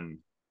Dennis Sutton.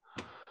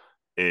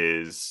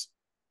 Is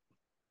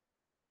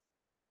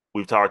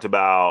we've talked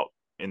about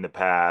in the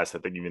past, I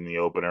think even the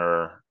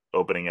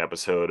opening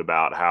episode,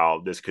 about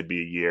how this could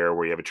be a year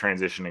where you have a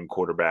transitioning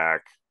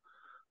quarterback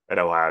at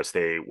Ohio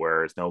State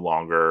where it's no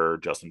longer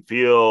Justin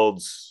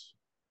Fields,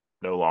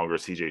 no longer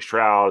CJ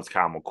Stroud, it's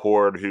Kyle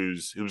McCord,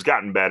 who's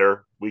gotten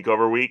better week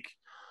over week,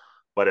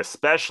 but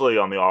especially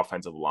on the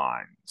offensive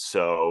line.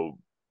 So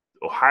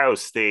Ohio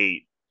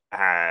State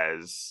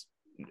has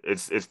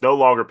it's no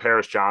longer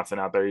Paris Johnson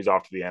out there. He's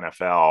off to the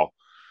NFL.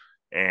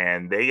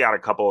 And they got a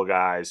couple of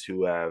guys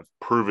who have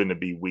proven to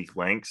be weak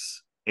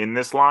links in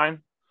this line.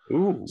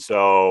 Ooh.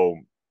 So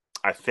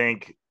I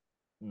think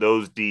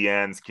those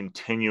DNs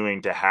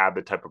continuing to have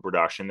the type of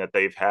production that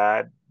they've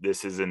had,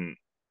 this is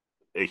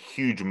a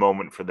huge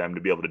moment for them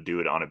to be able to do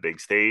it on a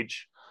big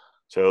stage.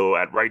 So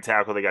at right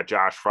tackle, they got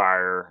Josh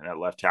Fryer, and at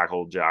left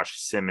tackle, Josh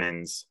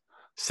Simmons.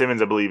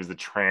 Simmons, I believe, is the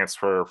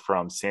transfer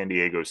from San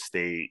Diego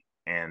State.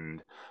 And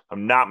if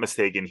I'm not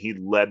mistaken, he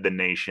led the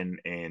nation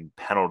in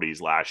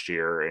penalties last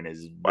year and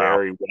is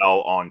very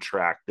well on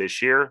track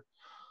this year.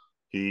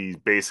 He's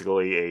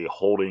basically a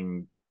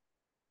holding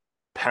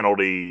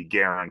penalty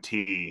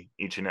guarantee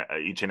each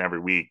and every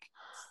week.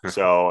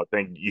 So I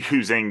think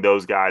using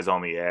those guys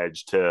on the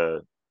edge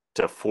to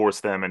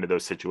force them into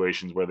those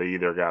situations where they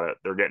either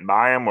they're getting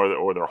by them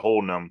or they're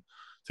holding them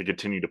to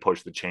continue to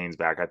push the chains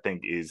back, I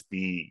think is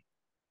the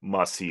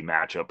must-see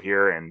matchup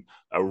here and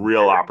a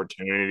real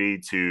opportunity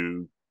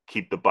to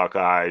keep the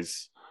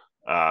Buckeyes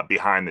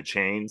behind the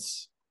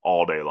chains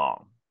all day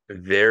long.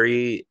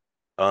 Very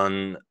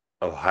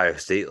un-Ohio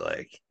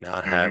State-like,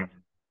 not have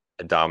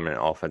a dominant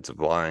offensive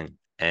line.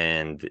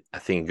 And I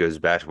think it goes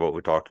back to what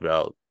we talked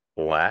about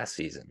last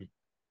season,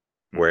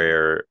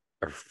 where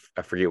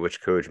I forget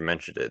which coach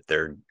mentioned it.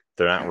 They're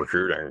they're not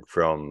recruiting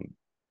from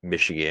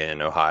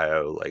Michigan,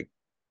 Ohio, like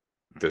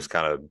those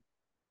kind of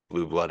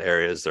blue blood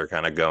areas. They're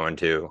kind of going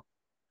to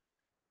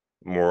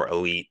more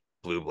elite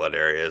blue blood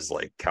areas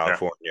like Yeah.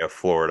 California,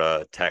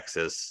 Florida,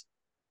 Texas,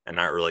 and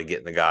not really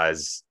getting the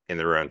guys in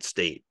their own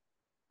state.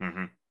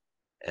 Mm-hmm.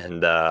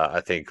 And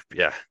I think,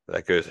 yeah,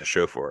 that goes to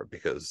show for it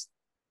because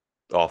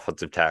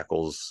offensive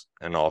tackles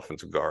and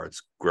offensive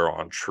guards grow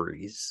on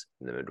trees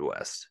in the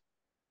Midwest.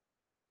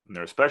 And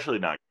they're especially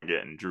not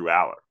getting Drew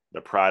Aller,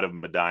 the pride of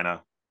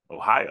Medina,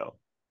 Ohio,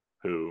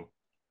 who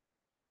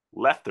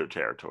left their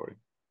territory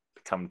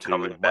to come to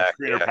Coming much back,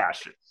 greener yeah.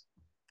 pastures.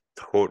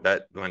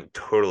 That went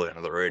totally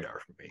under the radar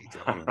for me.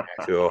 Going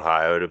back to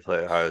Ohio to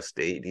play Ohio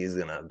State, he's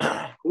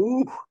gonna.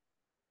 Ooh,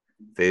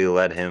 if they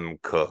let him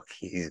cook,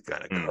 he's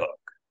gonna cook.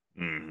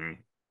 Mm-hmm.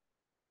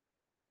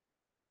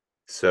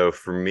 So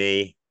for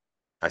me,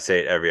 I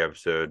say it every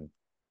episode.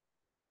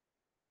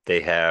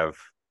 They have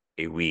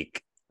a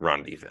weak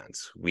run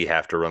defense. We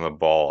have to run the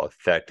ball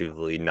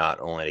effectively, not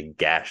only to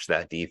gash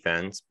that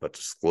defense, but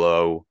to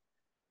slow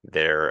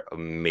their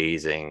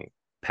amazing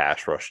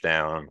pass rush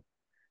down.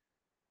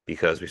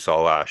 Because we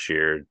saw last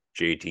year,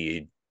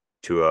 JT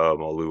Tua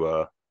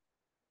Malua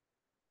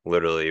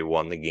literally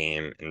won the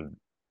game, and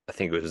I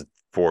think it was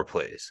 4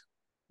 plays.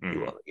 He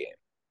won the game.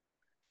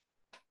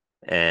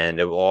 And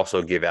it will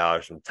also give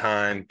Aller some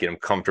time, get him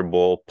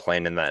comfortable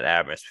playing in that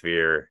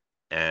atmosphere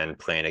and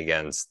playing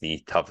against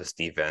the toughest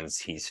defense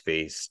he's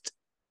faced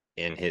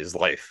in his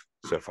life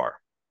so far.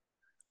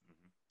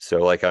 So,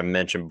 like I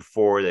mentioned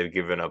before, they've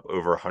given up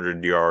over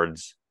 100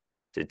 yards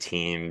to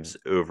teams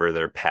over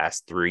their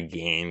past 3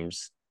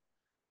 games.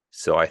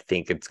 So, I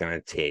think it's going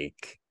to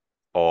take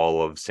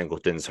all of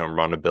Singleton's home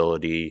run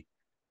ability,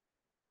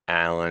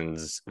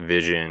 Allen's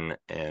vision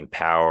and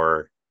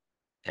power,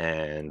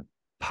 and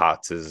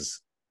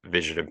Potts's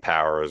vision and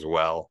power as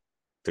well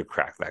to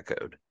crack that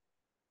code.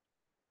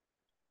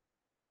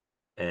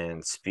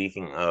 And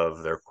speaking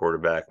of their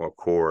quarterback,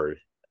 McCord,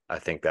 I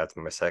think that's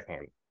my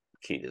second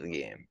key to the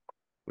game.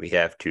 We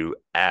have to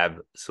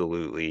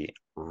absolutely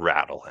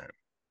rattle him.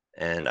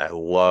 And I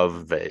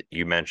love that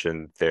you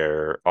mentioned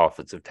their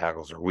offensive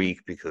tackles are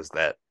weak because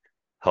that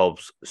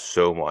helps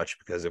so much.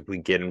 Because if we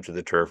get him to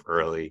the turf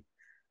early,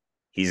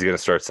 he's going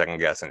to start second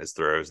guessing his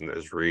throws and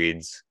those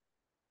reads.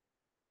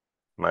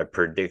 My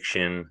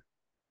prediction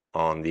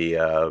on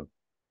the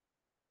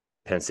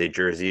Penn State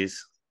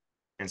jerseys,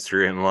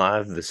 Instagram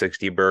Live, the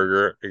 60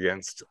 burger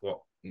against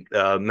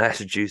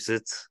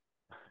Massachusetts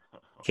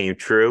came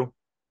true.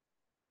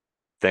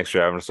 Thanks for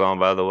having us on,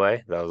 by the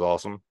way. That was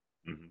awesome.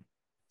 Mm-hmm.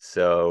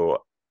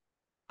 So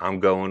I'm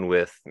going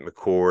with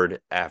McCord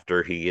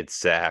after he gets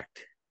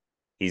sacked.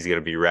 He's going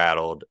to be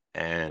rattled.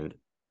 And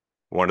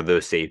one of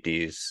those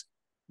safeties,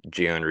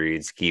 Jalen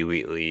Reed, Ski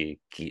Wheatley,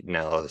 Keaton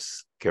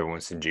Ellis, Kevin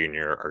Winston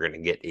Jr. are going to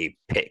get a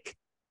pick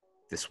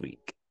this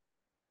week.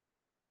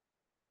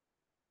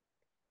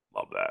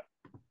 Love that.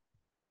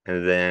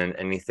 And then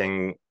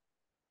anything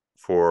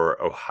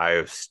for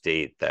Ohio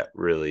State that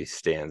really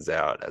stands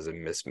out as a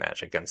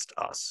mismatch against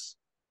us?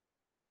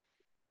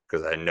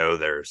 Because I know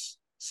there's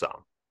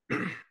some.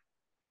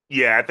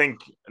 Yeah, I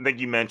think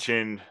you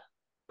mentioned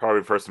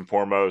probably first and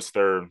foremost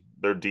their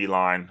D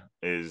line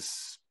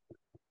is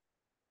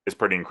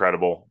pretty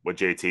incredible with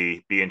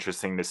JT. Be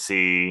interesting to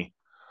see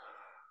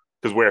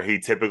because where he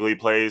typically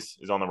plays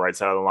is on the right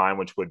side of the line,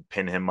 which would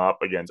pin him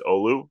up against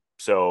Olu.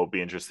 So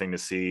be interesting to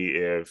see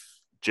if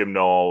Jim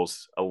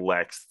Knowles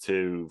elects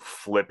to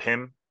flip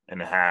him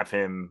and have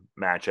him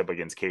match up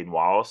against Caden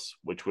Wallace,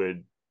 which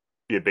would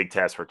be a big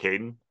test for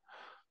Caden.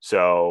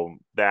 So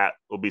that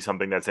will be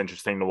something that's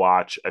interesting to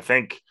watch. I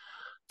think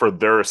for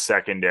their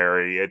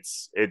secondary,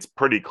 it's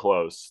pretty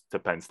close to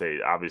Penn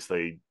State.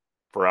 Obviously,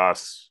 for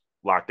us,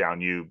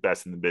 Lockdown U,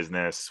 best in the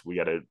business. We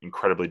got an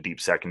incredibly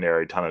deep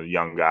secondary, ton of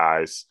young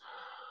guys.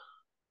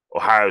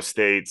 Ohio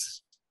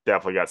State's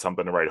definitely got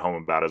something to write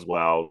home about as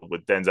well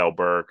with Denzel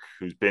Burke,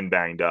 who's been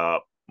banged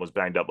up, was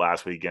banged up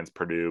last week against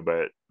Purdue,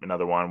 but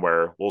another one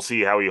where we'll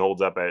see how he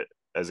holds up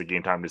as a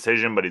game time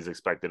decision, but he's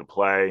expected to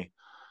play.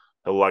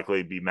 He'll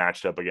likely be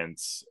matched up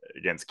against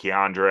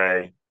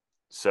Keandre.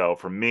 So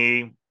for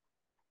me,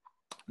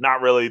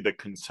 not really the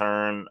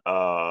concern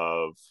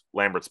of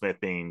Lambert Smith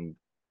being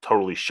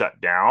totally shut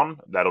down.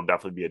 That'll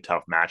definitely be a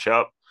tough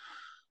matchup.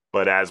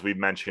 But as we've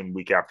mentioned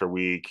week after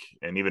week,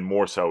 and even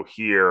more so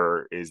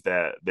here, is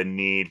that the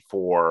need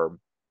for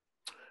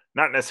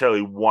not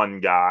necessarily one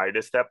guy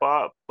to step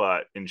up,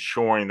 but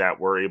ensuring that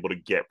we're able to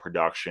get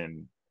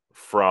production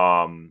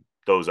from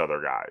those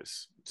other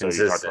guys. So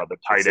you talked about the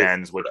tight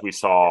ends, which we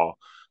saw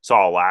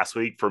last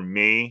week. For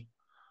me,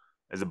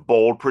 as a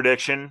bold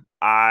prediction,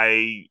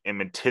 I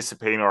am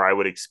anticipating, or I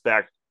would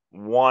expect,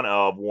 one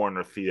of Warren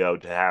or Theo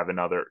to have a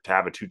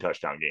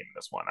 2-touchdown game in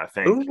this one. I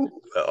think. Ooh,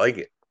 I like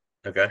it.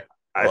 Okay.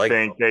 I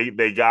think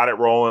they got it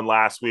rolling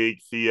last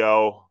week.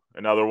 Theo,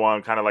 another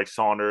one, kind of like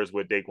Saunders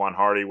with Daquan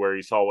Hardy, where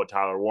he saw what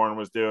Tyler Warren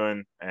was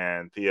doing,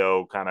 and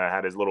Theo kind of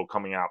had his little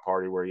coming out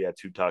party where he had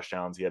 2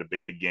 touchdowns. He had a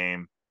big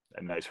game,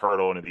 a nice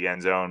hurdle into the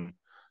end zone.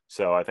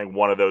 So I think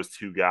one of those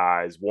two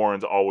guys,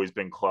 Warren's always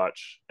been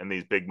clutch in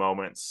these big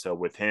moments. So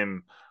with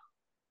him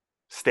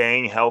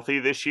staying healthy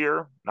this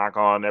year, knock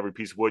on every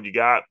piece of wood you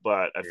got,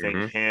 but I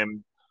think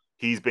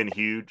he's been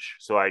huge.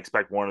 So I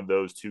expect one of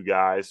those two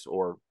guys,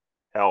 or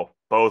hell,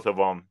 both of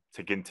them,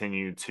 to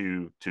continue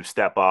to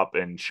step up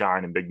and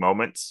shine in big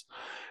moments.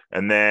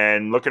 And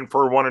then looking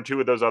for one or two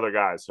of those other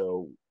guys.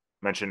 So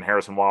mentioned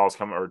Harrison Wallace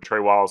coming, or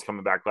Trey Wallace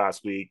coming back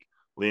last week.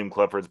 Liam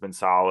Clifford's been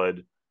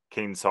solid.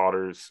 Kane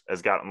Saunders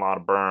has gotten a lot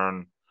of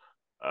burn.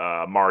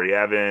 Mari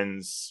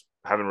Evans,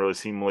 haven't really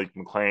seen Malik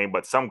McClain,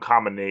 but some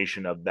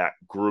combination of that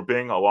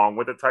grouping along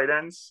with the tight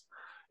ends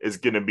is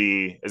gonna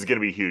be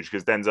huge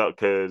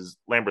because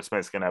Lambert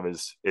Smith's gonna have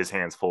his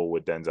hands full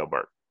with Denzel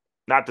Burke.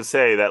 Not to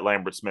say that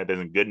Lambert Smith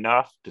isn't good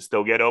enough to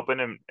still get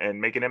open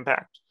and make an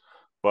impact,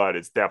 but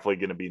it's definitely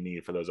going to be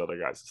needed for those other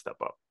guys to step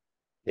up.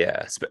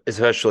 Yeah,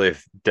 especially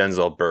if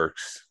Denzel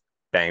Burke's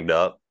banged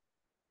up,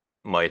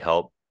 might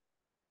help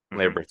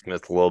Lambert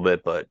Smith a little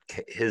bit, but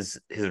his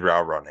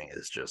route running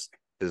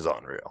is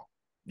unreal.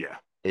 Yeah,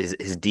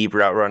 his deep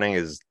route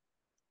running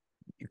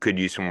could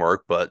use some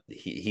work, but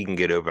he can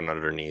get open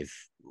underneath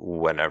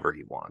whenever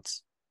he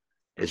wants.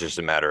 It's just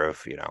a matter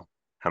of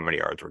how many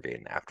yards we're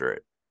getting after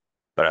it.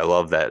 But I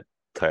love that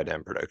tight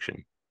end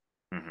production.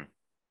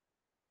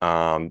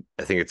 I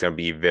think it's going to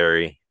be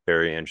very,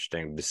 very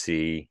interesting to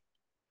see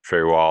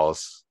Trey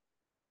Wallace,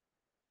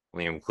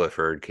 Liam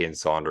Clifford, Kane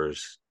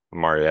Saunders,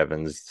 Amari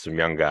Evans, some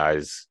young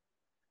guys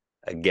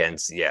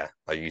against,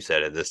 like you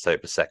said, this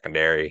type of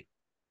secondary.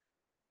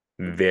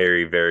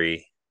 Very,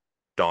 very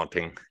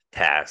daunting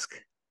task.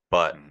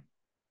 But,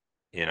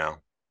 we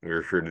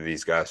recruited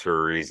these guys for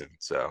a reason.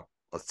 So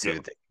let's see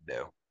what they can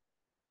do.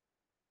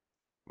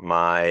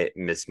 My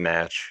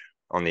mismatch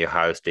on the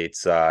Ohio State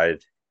side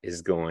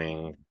is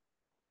going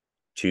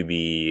to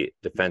be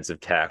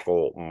defensive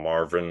tackle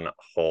Marvin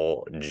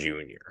Hall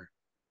Jr.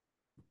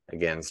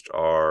 against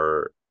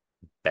our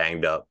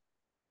banged up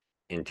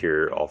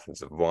interior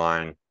offensive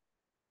line.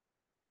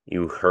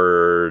 You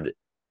heard,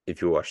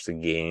 if you watched the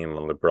game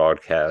on the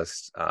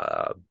broadcast,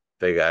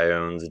 Big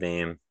Ione's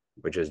name,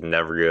 which is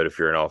never good if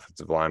you're an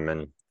offensive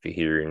lineman. If you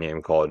hear your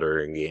name called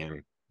during a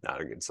game,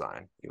 not a good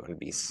sign. You want to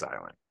be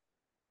silent.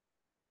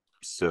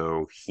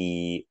 So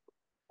he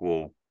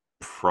will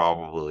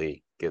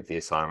probably get the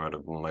assignment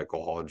of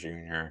Michael Hall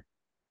Jr.,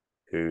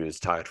 who is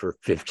tied for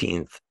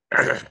 15th,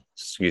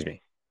 excuse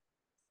me,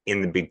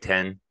 in the Big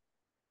Ten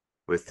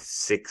with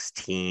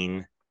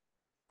 16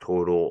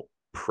 total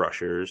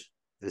pressures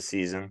this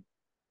season.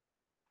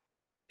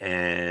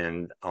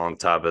 And on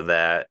top of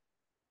that,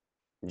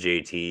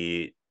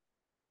 JT,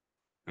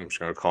 I'm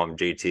just going to call him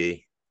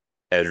JT,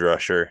 edge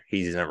rusher.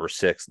 He's number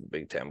 6 in the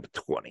Big Ten with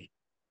 20.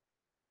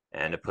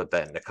 And to put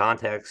that into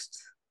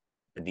context,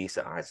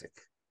 Adisa Isaac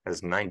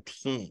has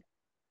 19,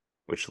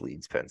 which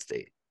leads Penn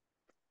State.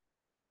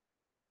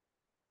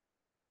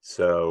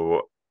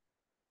 So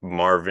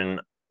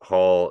Marvin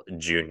Hall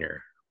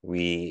Jr.,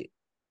 we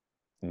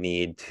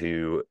need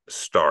to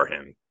start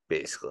him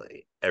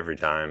basically every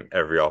time,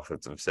 every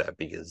offensive set,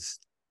 because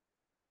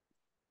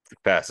the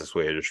fastest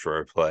way to destroy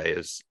a play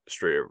is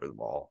straight over the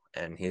ball.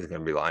 And he's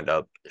going to be lined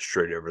up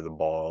straight over the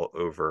ball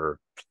over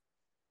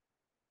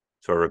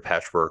sort of a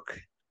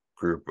patchwork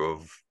group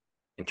of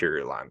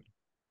interior linemen.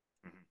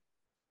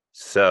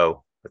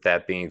 So, with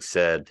that being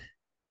said,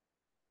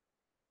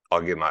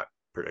 I'll give my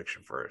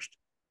prediction first.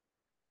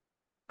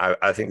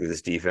 I think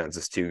this defense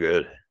is too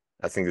good.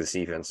 I think this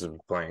defense is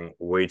playing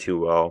way too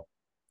well.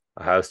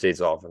 Ohio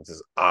State's offense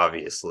is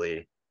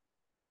obviously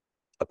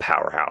a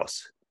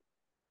powerhouse.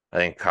 I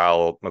think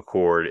Kyle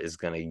McCord is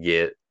going to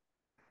get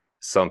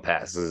some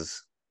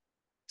passes.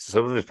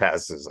 Some of the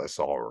passes I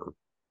saw were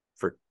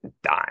for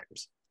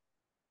dimes.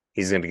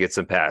 He's going to get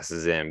some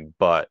passes in,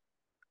 but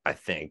I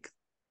think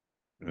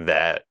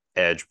that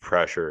edge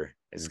pressure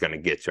is going to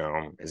get to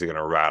him, is going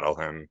to rattle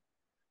him.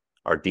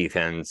 Our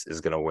defense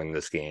is going to win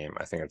this game.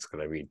 I think it's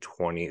going to be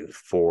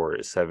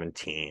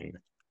 24-17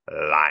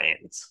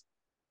 Lions.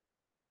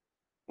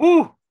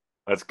 Woo!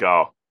 Let's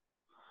go.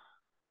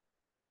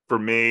 For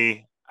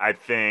me, I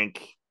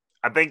think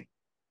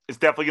it's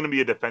definitely going to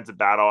be a defensive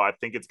battle. I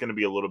think it's going to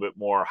be a little bit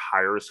more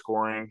higher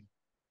scoring.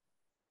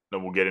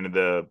 Then we'll get into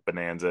the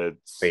bonanza.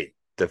 Wait,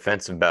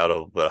 defensive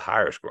battle, but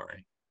higher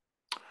scoring.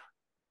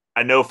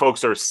 I know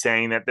folks are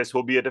saying that this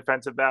will be a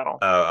defensive battle.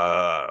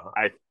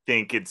 I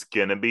think it's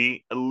gonna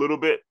be a little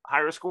bit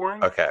higher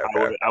scoring. Okay.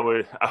 I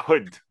would.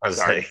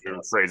 Sorry,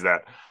 phrase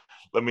that.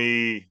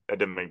 That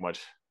didn't make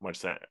much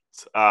sense.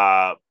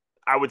 I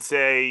would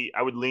say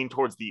I would lean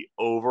towards the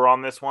over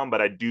on this one,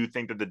 but I do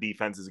think that the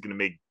defense is going to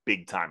make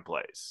big time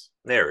plays.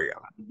 There we go.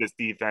 This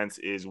defense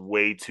is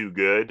way too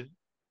good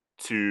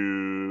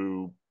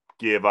to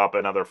give up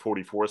another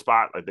 44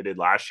 spot like they did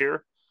last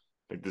year.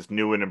 Like this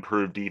new and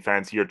improved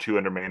defense, year 2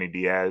 under Manny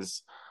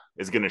Diaz,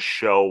 is going to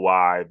show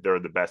why they're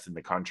the best in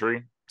the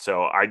country.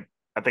 So I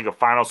think a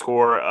final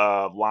score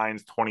of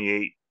Lions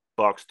 28,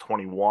 Bucks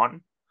 21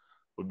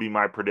 would be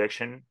my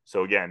prediction.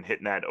 So again,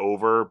 hitting that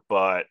over,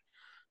 but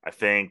I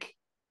think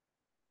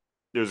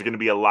there's going to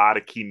be a lot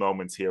of key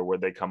moments here where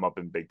they come up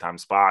in big time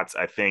spots.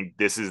 I think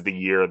this is the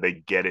year they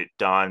get it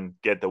done,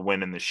 get the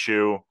win in the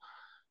shoe.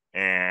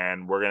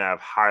 And we're going to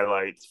have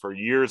highlights for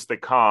years to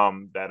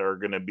come that are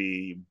going to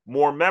be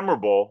more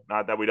memorable.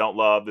 Not that we don't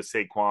love the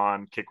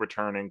Saquon kick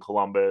return in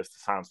Columbus to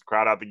silence the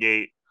crowd out the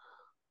gate,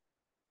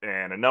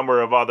 and a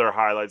number of other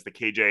highlights. The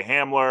KJ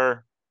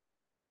Hamler,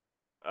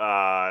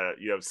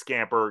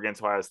 scamper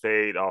against Ohio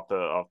State off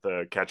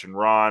the catch and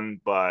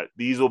run. But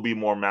these will be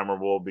more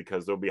memorable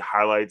because there'll be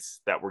highlights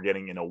that we're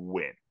getting in a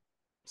win.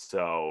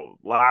 So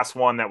last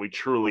one that we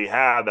truly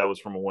had that was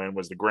from a win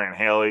was the Grant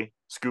Haley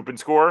scoop and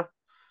score.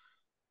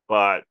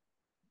 But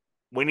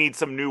we need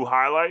some new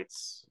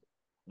highlights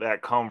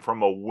that come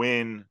from a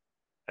win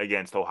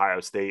against Ohio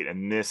State,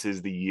 and this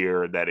is the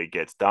year that it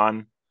gets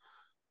done.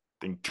 I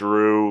think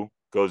Drew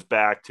goes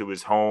back to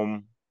his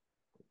home,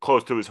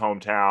 close to his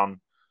hometown,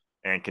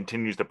 and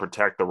continues to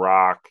protect the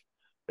rock.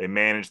 They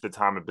manage the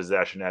time of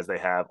possession as they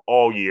have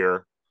all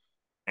year.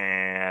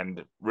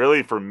 And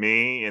really for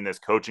me and this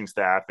coaching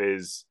staff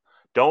is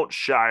don't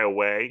shy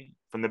away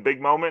from the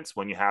big moments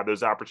when you have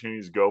those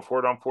opportunities. Go for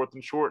it on 4th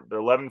and short. They're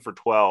 11 for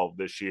 12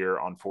 this year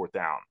on 4th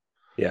down.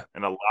 Yeah.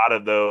 And a lot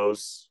of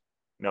those,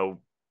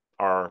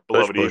 our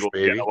beloved push, Eagles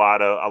baby. get a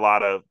lot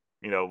of,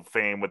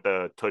 fame with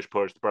the tush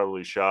push, the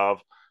brotherly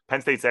shove.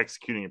 Penn State's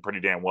executing it pretty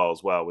damn well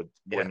as well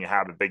when you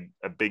have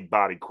a big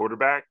body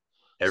quarterback.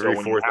 Every so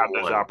when you have those 4th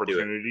and 1,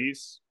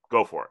 opportunities,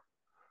 go for it.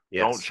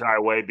 Yes. Don't shy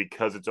away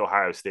because it's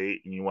Ohio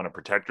State and you want to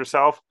protect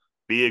yourself.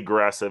 Be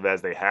aggressive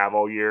as they have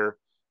all year.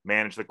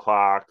 Manage the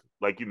clock.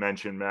 Like you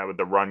mentioned, Matt, with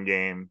the run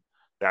game,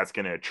 that's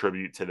going to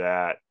attribute to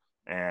that.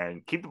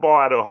 And keep the ball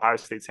out of Ohio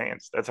State's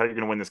hands. That's how you're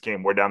going to win this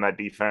game. Wear down that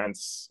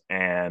defense.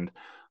 And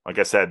like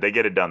I said, they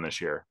get it done this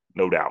year.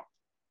 No doubt.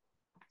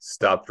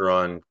 Stop the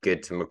run.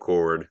 Get to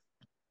McCord.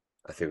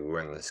 I think we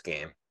win this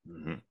game.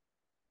 Mm-hmm.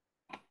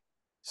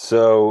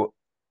 So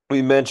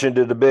we mentioned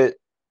it a bit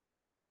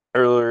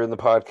earlier in the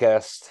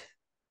podcast.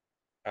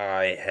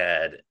 I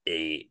had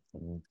a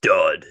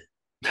dud.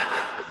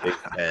 Big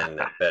Ten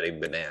betting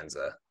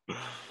bonanza.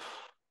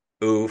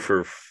 0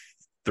 for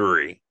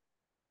 3.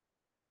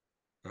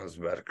 I was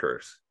about to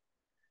curse.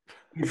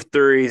 0 for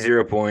 3,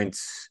 0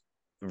 points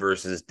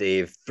versus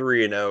Dave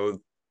 3-0,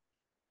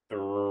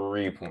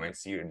 3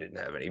 points. You didn't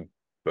have any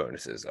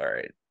bonuses. All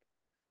right.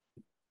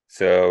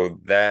 So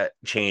that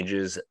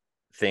changes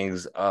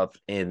things up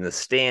in the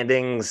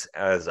standings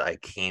as I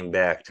came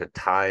back to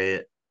tie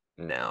it.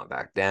 Now I'm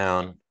back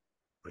down,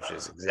 which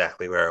is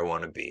exactly where I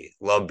want to be.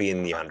 Love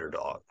being the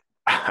underdog.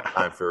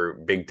 Time for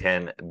Big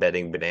Ten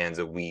betting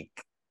bonanza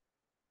week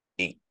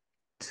 8.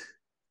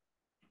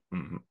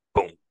 Mm-hmm.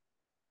 Boom.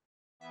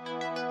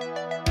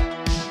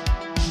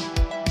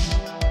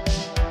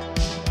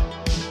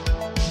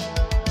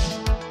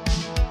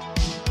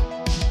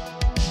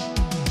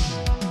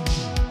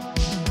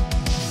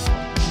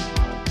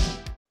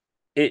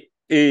 It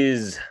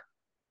is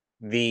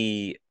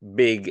the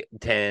Big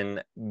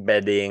Ten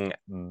betting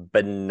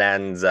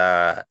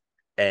bonanza,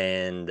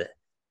 and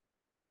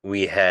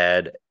we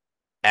had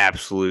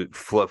absolute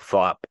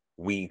flip-flop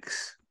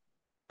weeks.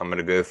 I'm going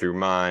to go through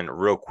mine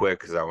real quick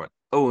because I went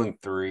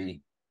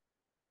 0-3.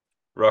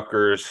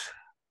 Rutgers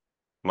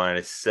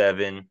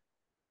 -7.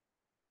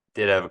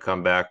 Did have a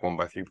comeback, won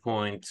by 3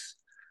 points.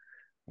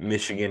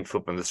 Michigan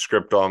flipping the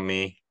script on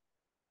me.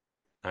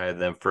 I had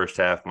them first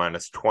half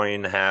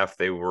 -20.5.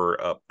 They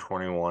were up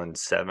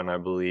 21-7, I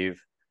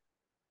believe.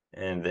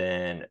 And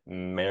then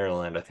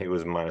Maryland, I think it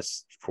was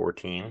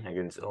 -14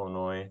 against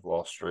Illinois,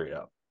 lost straight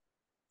up.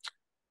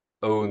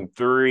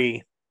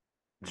 0-3,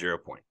 0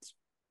 points.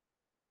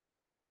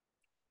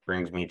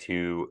 Brings me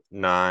to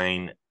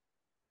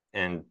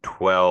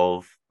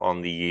 9-12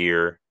 on the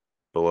year,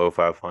 below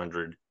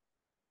 500.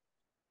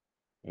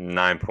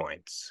 9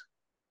 points.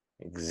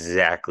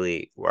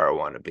 Exactly where I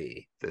want to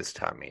be this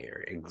time of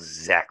year.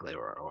 Exactly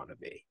where I want to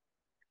be.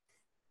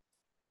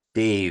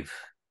 Dave,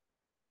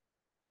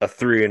 a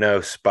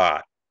 3-0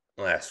 spot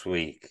last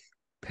week.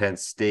 Penn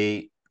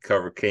State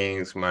cover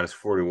Kings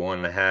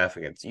 -41.5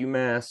 against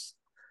UMass.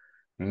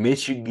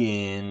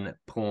 Michigan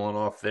pulling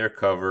off their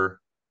cover,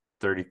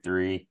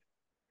 33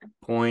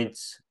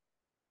 points.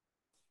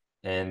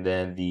 And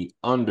then the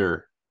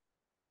under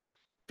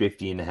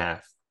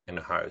 50.5 in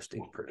Ohio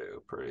State,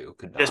 Purdue. Purdue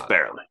could not. Just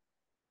barely.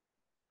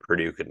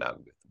 Purdue could not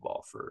move the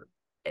ball for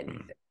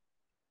anything.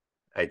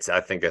 I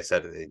think I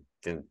said they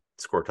didn't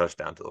score a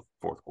touchdown until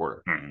the 4th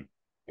quarter. Mm-hmm.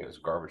 It was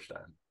garbage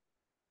time.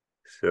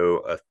 So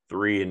a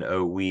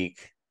 3-0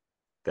 week.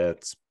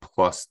 That's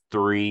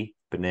 +3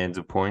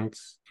 bonanza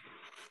points.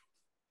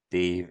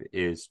 Dave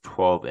is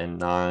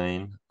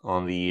 12-9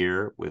 on the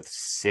year with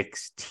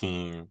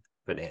 16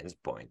 bonanza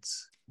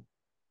points.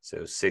 So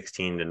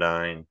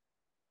 16-9.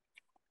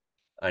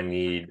 I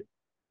need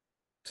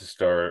to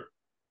start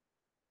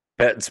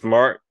betting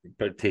smart,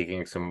 but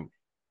taking some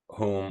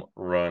home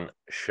run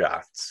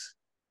shots.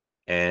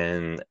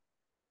 And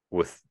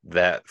with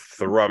that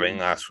thrubbing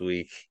last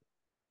week,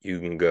 you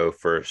can go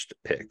first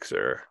pick,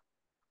 sir.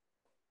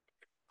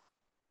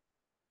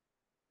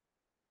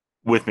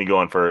 With me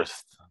going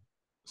first.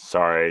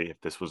 Sorry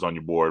if this was on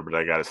your board, but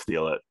I got to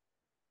steal it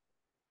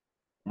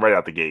right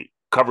out the gate.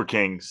 Cover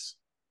Kings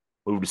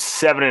moved to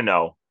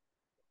 7-0.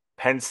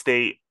 Penn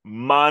State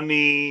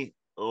money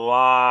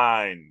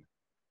line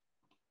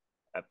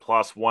at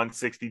plus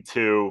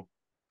 162.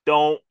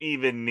 Don't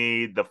even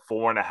need the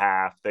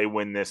 4.5. They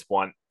win this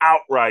one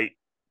outright.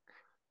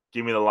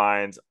 Give me the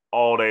Lions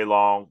all day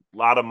long. A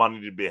lot of money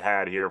to be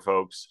had here,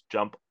 folks.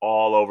 Jump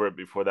all over it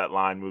before that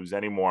line moves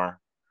anymore.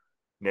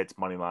 Nits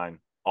money line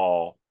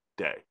all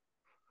day.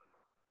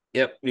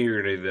 Yep,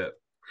 you're going to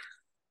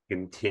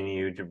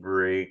continue to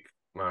break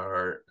my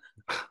heart.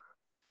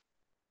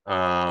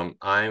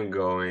 I'm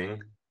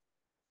going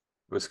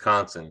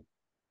Wisconsin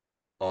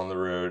on the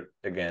road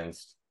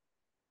against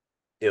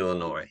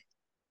Illinois.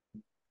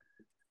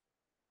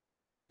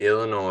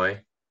 Illinois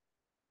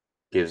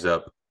gives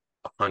up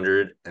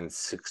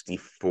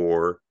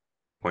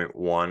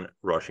 164.1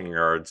 rushing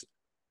yards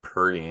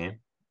per game,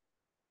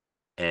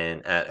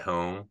 and at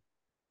home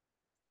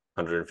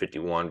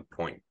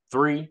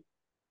 151.3.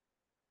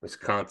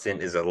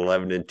 Wisconsin is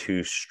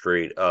 11-2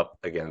 straight up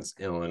against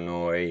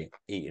Illinois,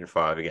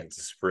 8-5 against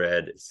the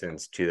spread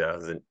since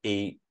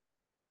 2008.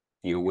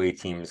 The away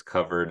team has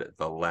covered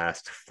the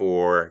last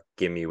 4.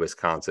 Give me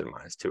Wisconsin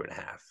minus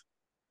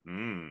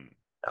 2.5.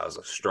 That was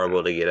a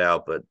struggle to get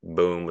out, but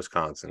boom,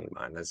 Wisconsin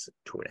minus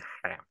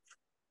 2.5.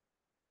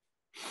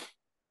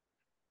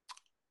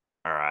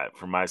 All right,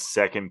 for my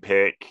second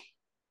pick,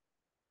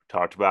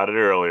 talked about it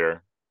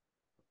earlier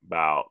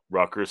about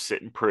Rutgers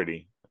sitting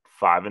pretty,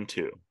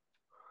 5-2.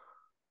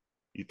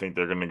 You think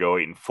they're going to go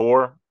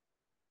 8-4?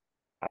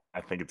 I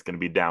think it's going to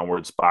be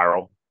downward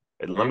spiral.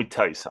 And let me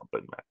tell you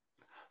something, man.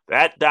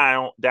 That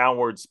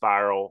downward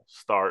spiral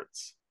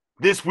starts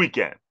this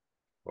weekend.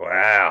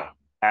 Wow.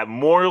 At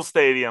Memorial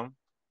Stadium.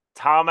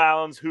 Tom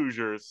Allen's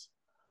Hoosiers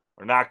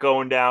are not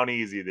going down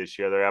easy this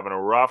year. They're having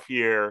a rough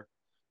year,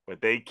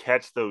 but they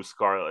catch those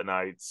Scarlet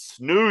Knights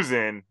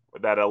snoozing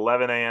with that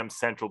 11 a.m.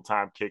 Central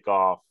Time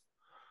kickoff.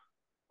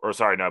 Or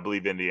sorry, no, I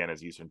believe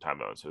Indiana's Eastern Time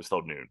zone, so it's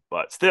still noon.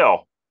 But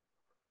still,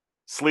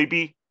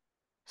 sleepy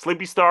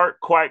start,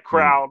 quiet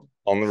crowd.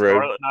 On the road.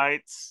 Scarlet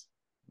Knights,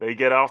 they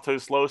get off to a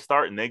slow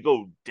start, and they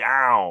go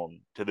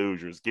down to the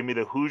Hoosiers. Give me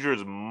the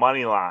Hoosiers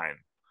money line,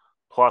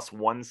 plus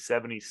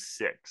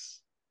 176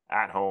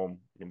 at home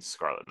against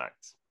Scarlet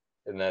Knights.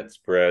 And that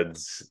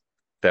spreads,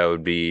 that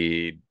would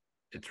be,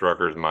 it's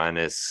Rutgers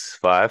minus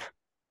 5. I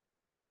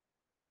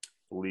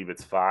believe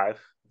it's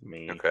 5.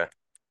 Okay.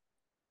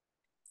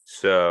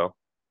 So,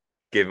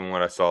 given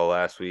what I saw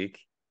last week,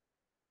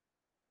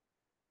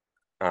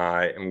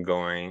 I am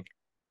going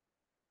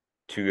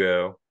to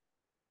go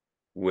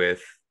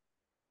with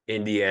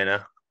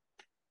Indiana.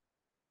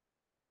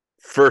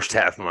 First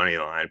half money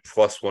line,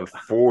 plus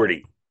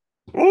 140.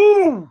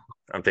 Ooh!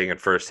 I'm taking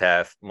first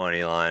half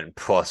money line,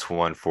 plus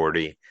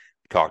 140. We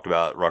talked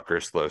about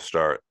Rutgers' slow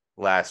start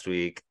last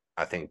week.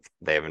 I think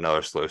they have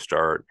another slow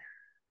start.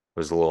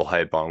 Was a little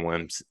hype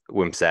on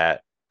Wimsat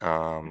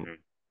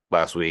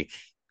last week.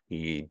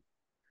 He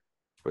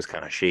was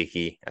kind of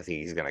shaky. I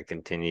think he's going to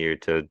continue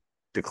to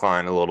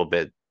decline a little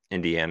bit.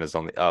 Indiana's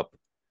on the up.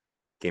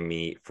 Give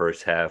me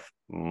first half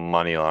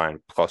money line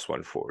plus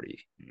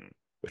 140,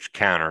 which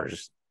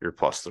counters your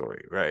plus 3,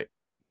 right?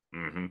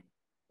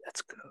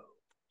 Let's go.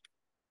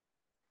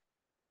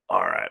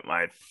 All right,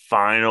 my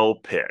final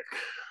pick.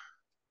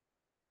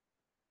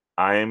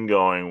 I am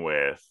going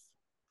with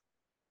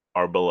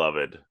our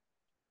beloved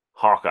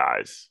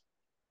Hawkeyes,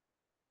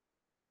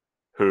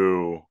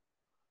 who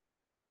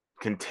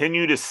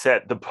continue to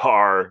set the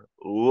bar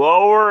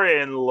lower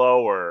and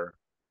lower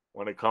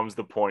when it comes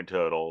to point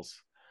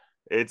totals.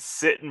 It's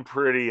sitting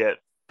pretty at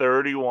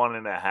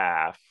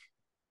 31.5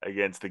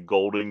 against the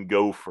Golden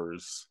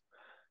Gophers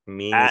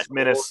at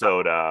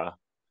Minnesota.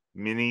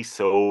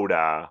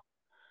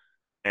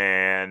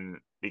 And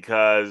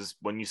because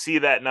when you see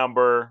that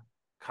number,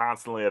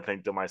 constantly I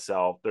think to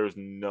myself, there's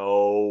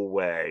no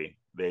way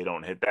they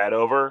don't hit that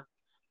over.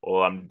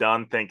 Well, I'm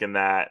done thinking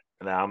that,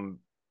 and I'm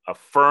a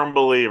firm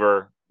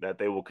believer that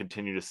they will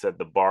continue to set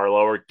the bar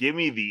lower. Give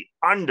me the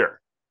under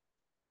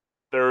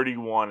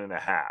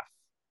 31.5.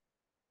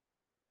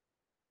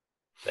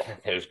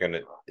 There's going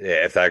to,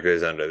 yeah, if that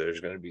goes under,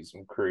 there's going to be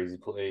some crazy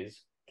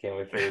plays. Can't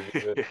wait for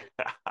it.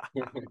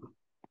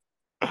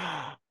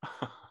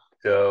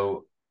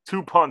 So,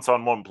 2 punts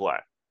on 1 play.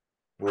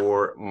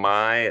 For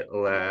my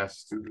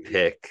last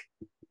pick,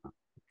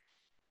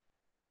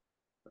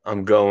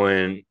 I'm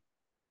going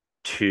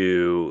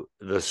to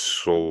the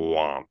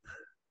Swamp.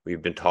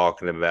 We've been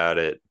talking about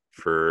it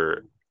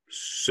for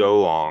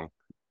so long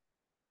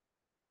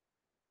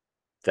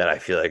that I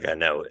feel like I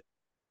know it.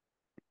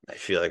 I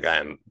feel like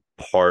I'm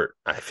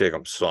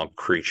Swamp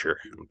creature.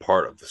 I'm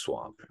part of the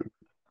Swamp.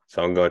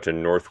 So I'm going to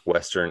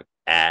Northwestern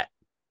at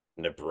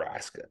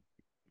Nebraska.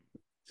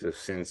 So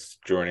since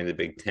joining the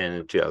Big Ten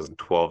in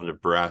 2012,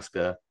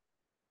 Nebraska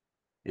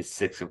is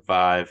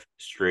 6-5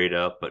 straight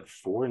up, but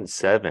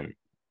 4-7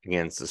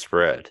 against the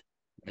spread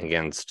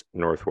against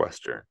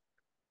Northwestern,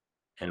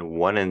 and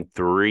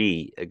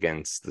 1-3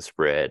 against the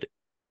spread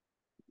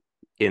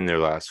in their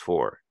last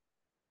 4.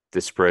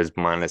 The spread's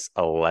minus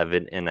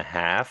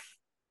 11.5.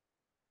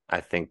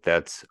 I think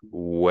that's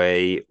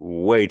way,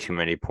 way too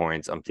many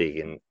points. I'm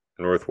taking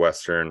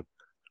Northwestern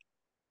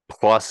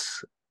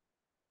plus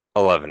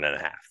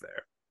 11.5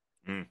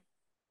 there.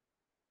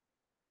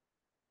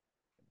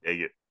 Take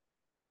it.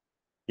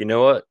 You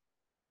know what?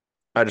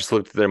 I just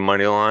looked at their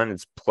money line.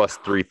 It's plus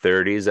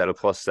 330. Is that a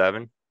plus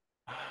 7?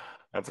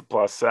 That's a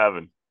plus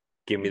 7.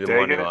 Give me You the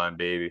money taking it? line,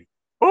 baby.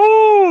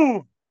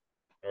 Ooh!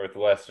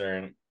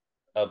 Northwestern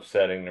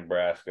upsetting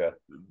Nebraska.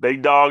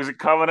 Big dogs are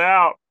coming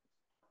out.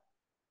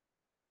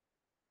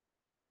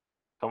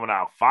 Coming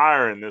out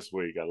firing this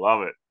week. I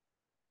love it.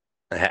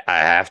 I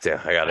have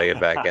to. I got to get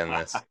back in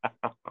this.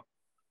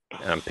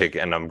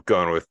 And I'm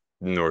going with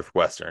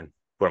Northwestern.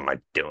 What am I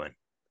doing?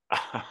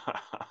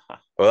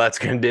 Well, that's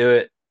going to do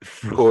it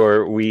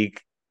for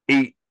week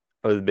 8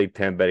 of the Big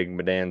Ten Betting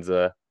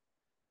Bonanza.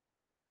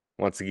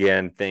 Once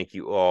again, thank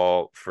you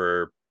all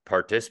for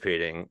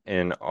participating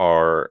in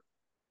our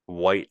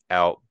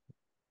whiteout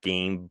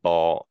game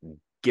ball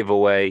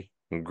giveaway.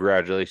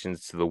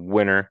 Congratulations to the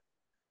winner.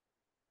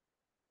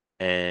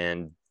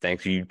 And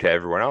thank you to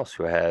everyone else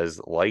who has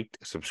liked,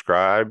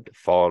 subscribed,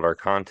 followed our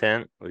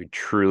content. We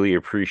truly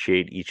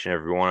appreciate each and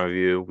every one of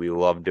you. We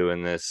love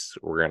doing this.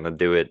 We're going to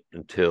do it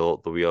until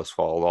the wheels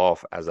fall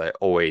off, as I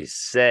always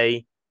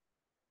say.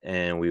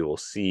 And we will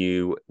see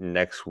you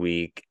next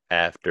week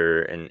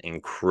after an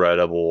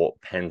incredible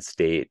Penn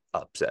State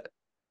upset.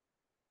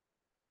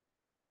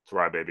 That's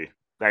right, baby.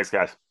 Thanks,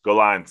 guys. Go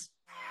Lions.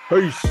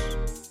 Peace.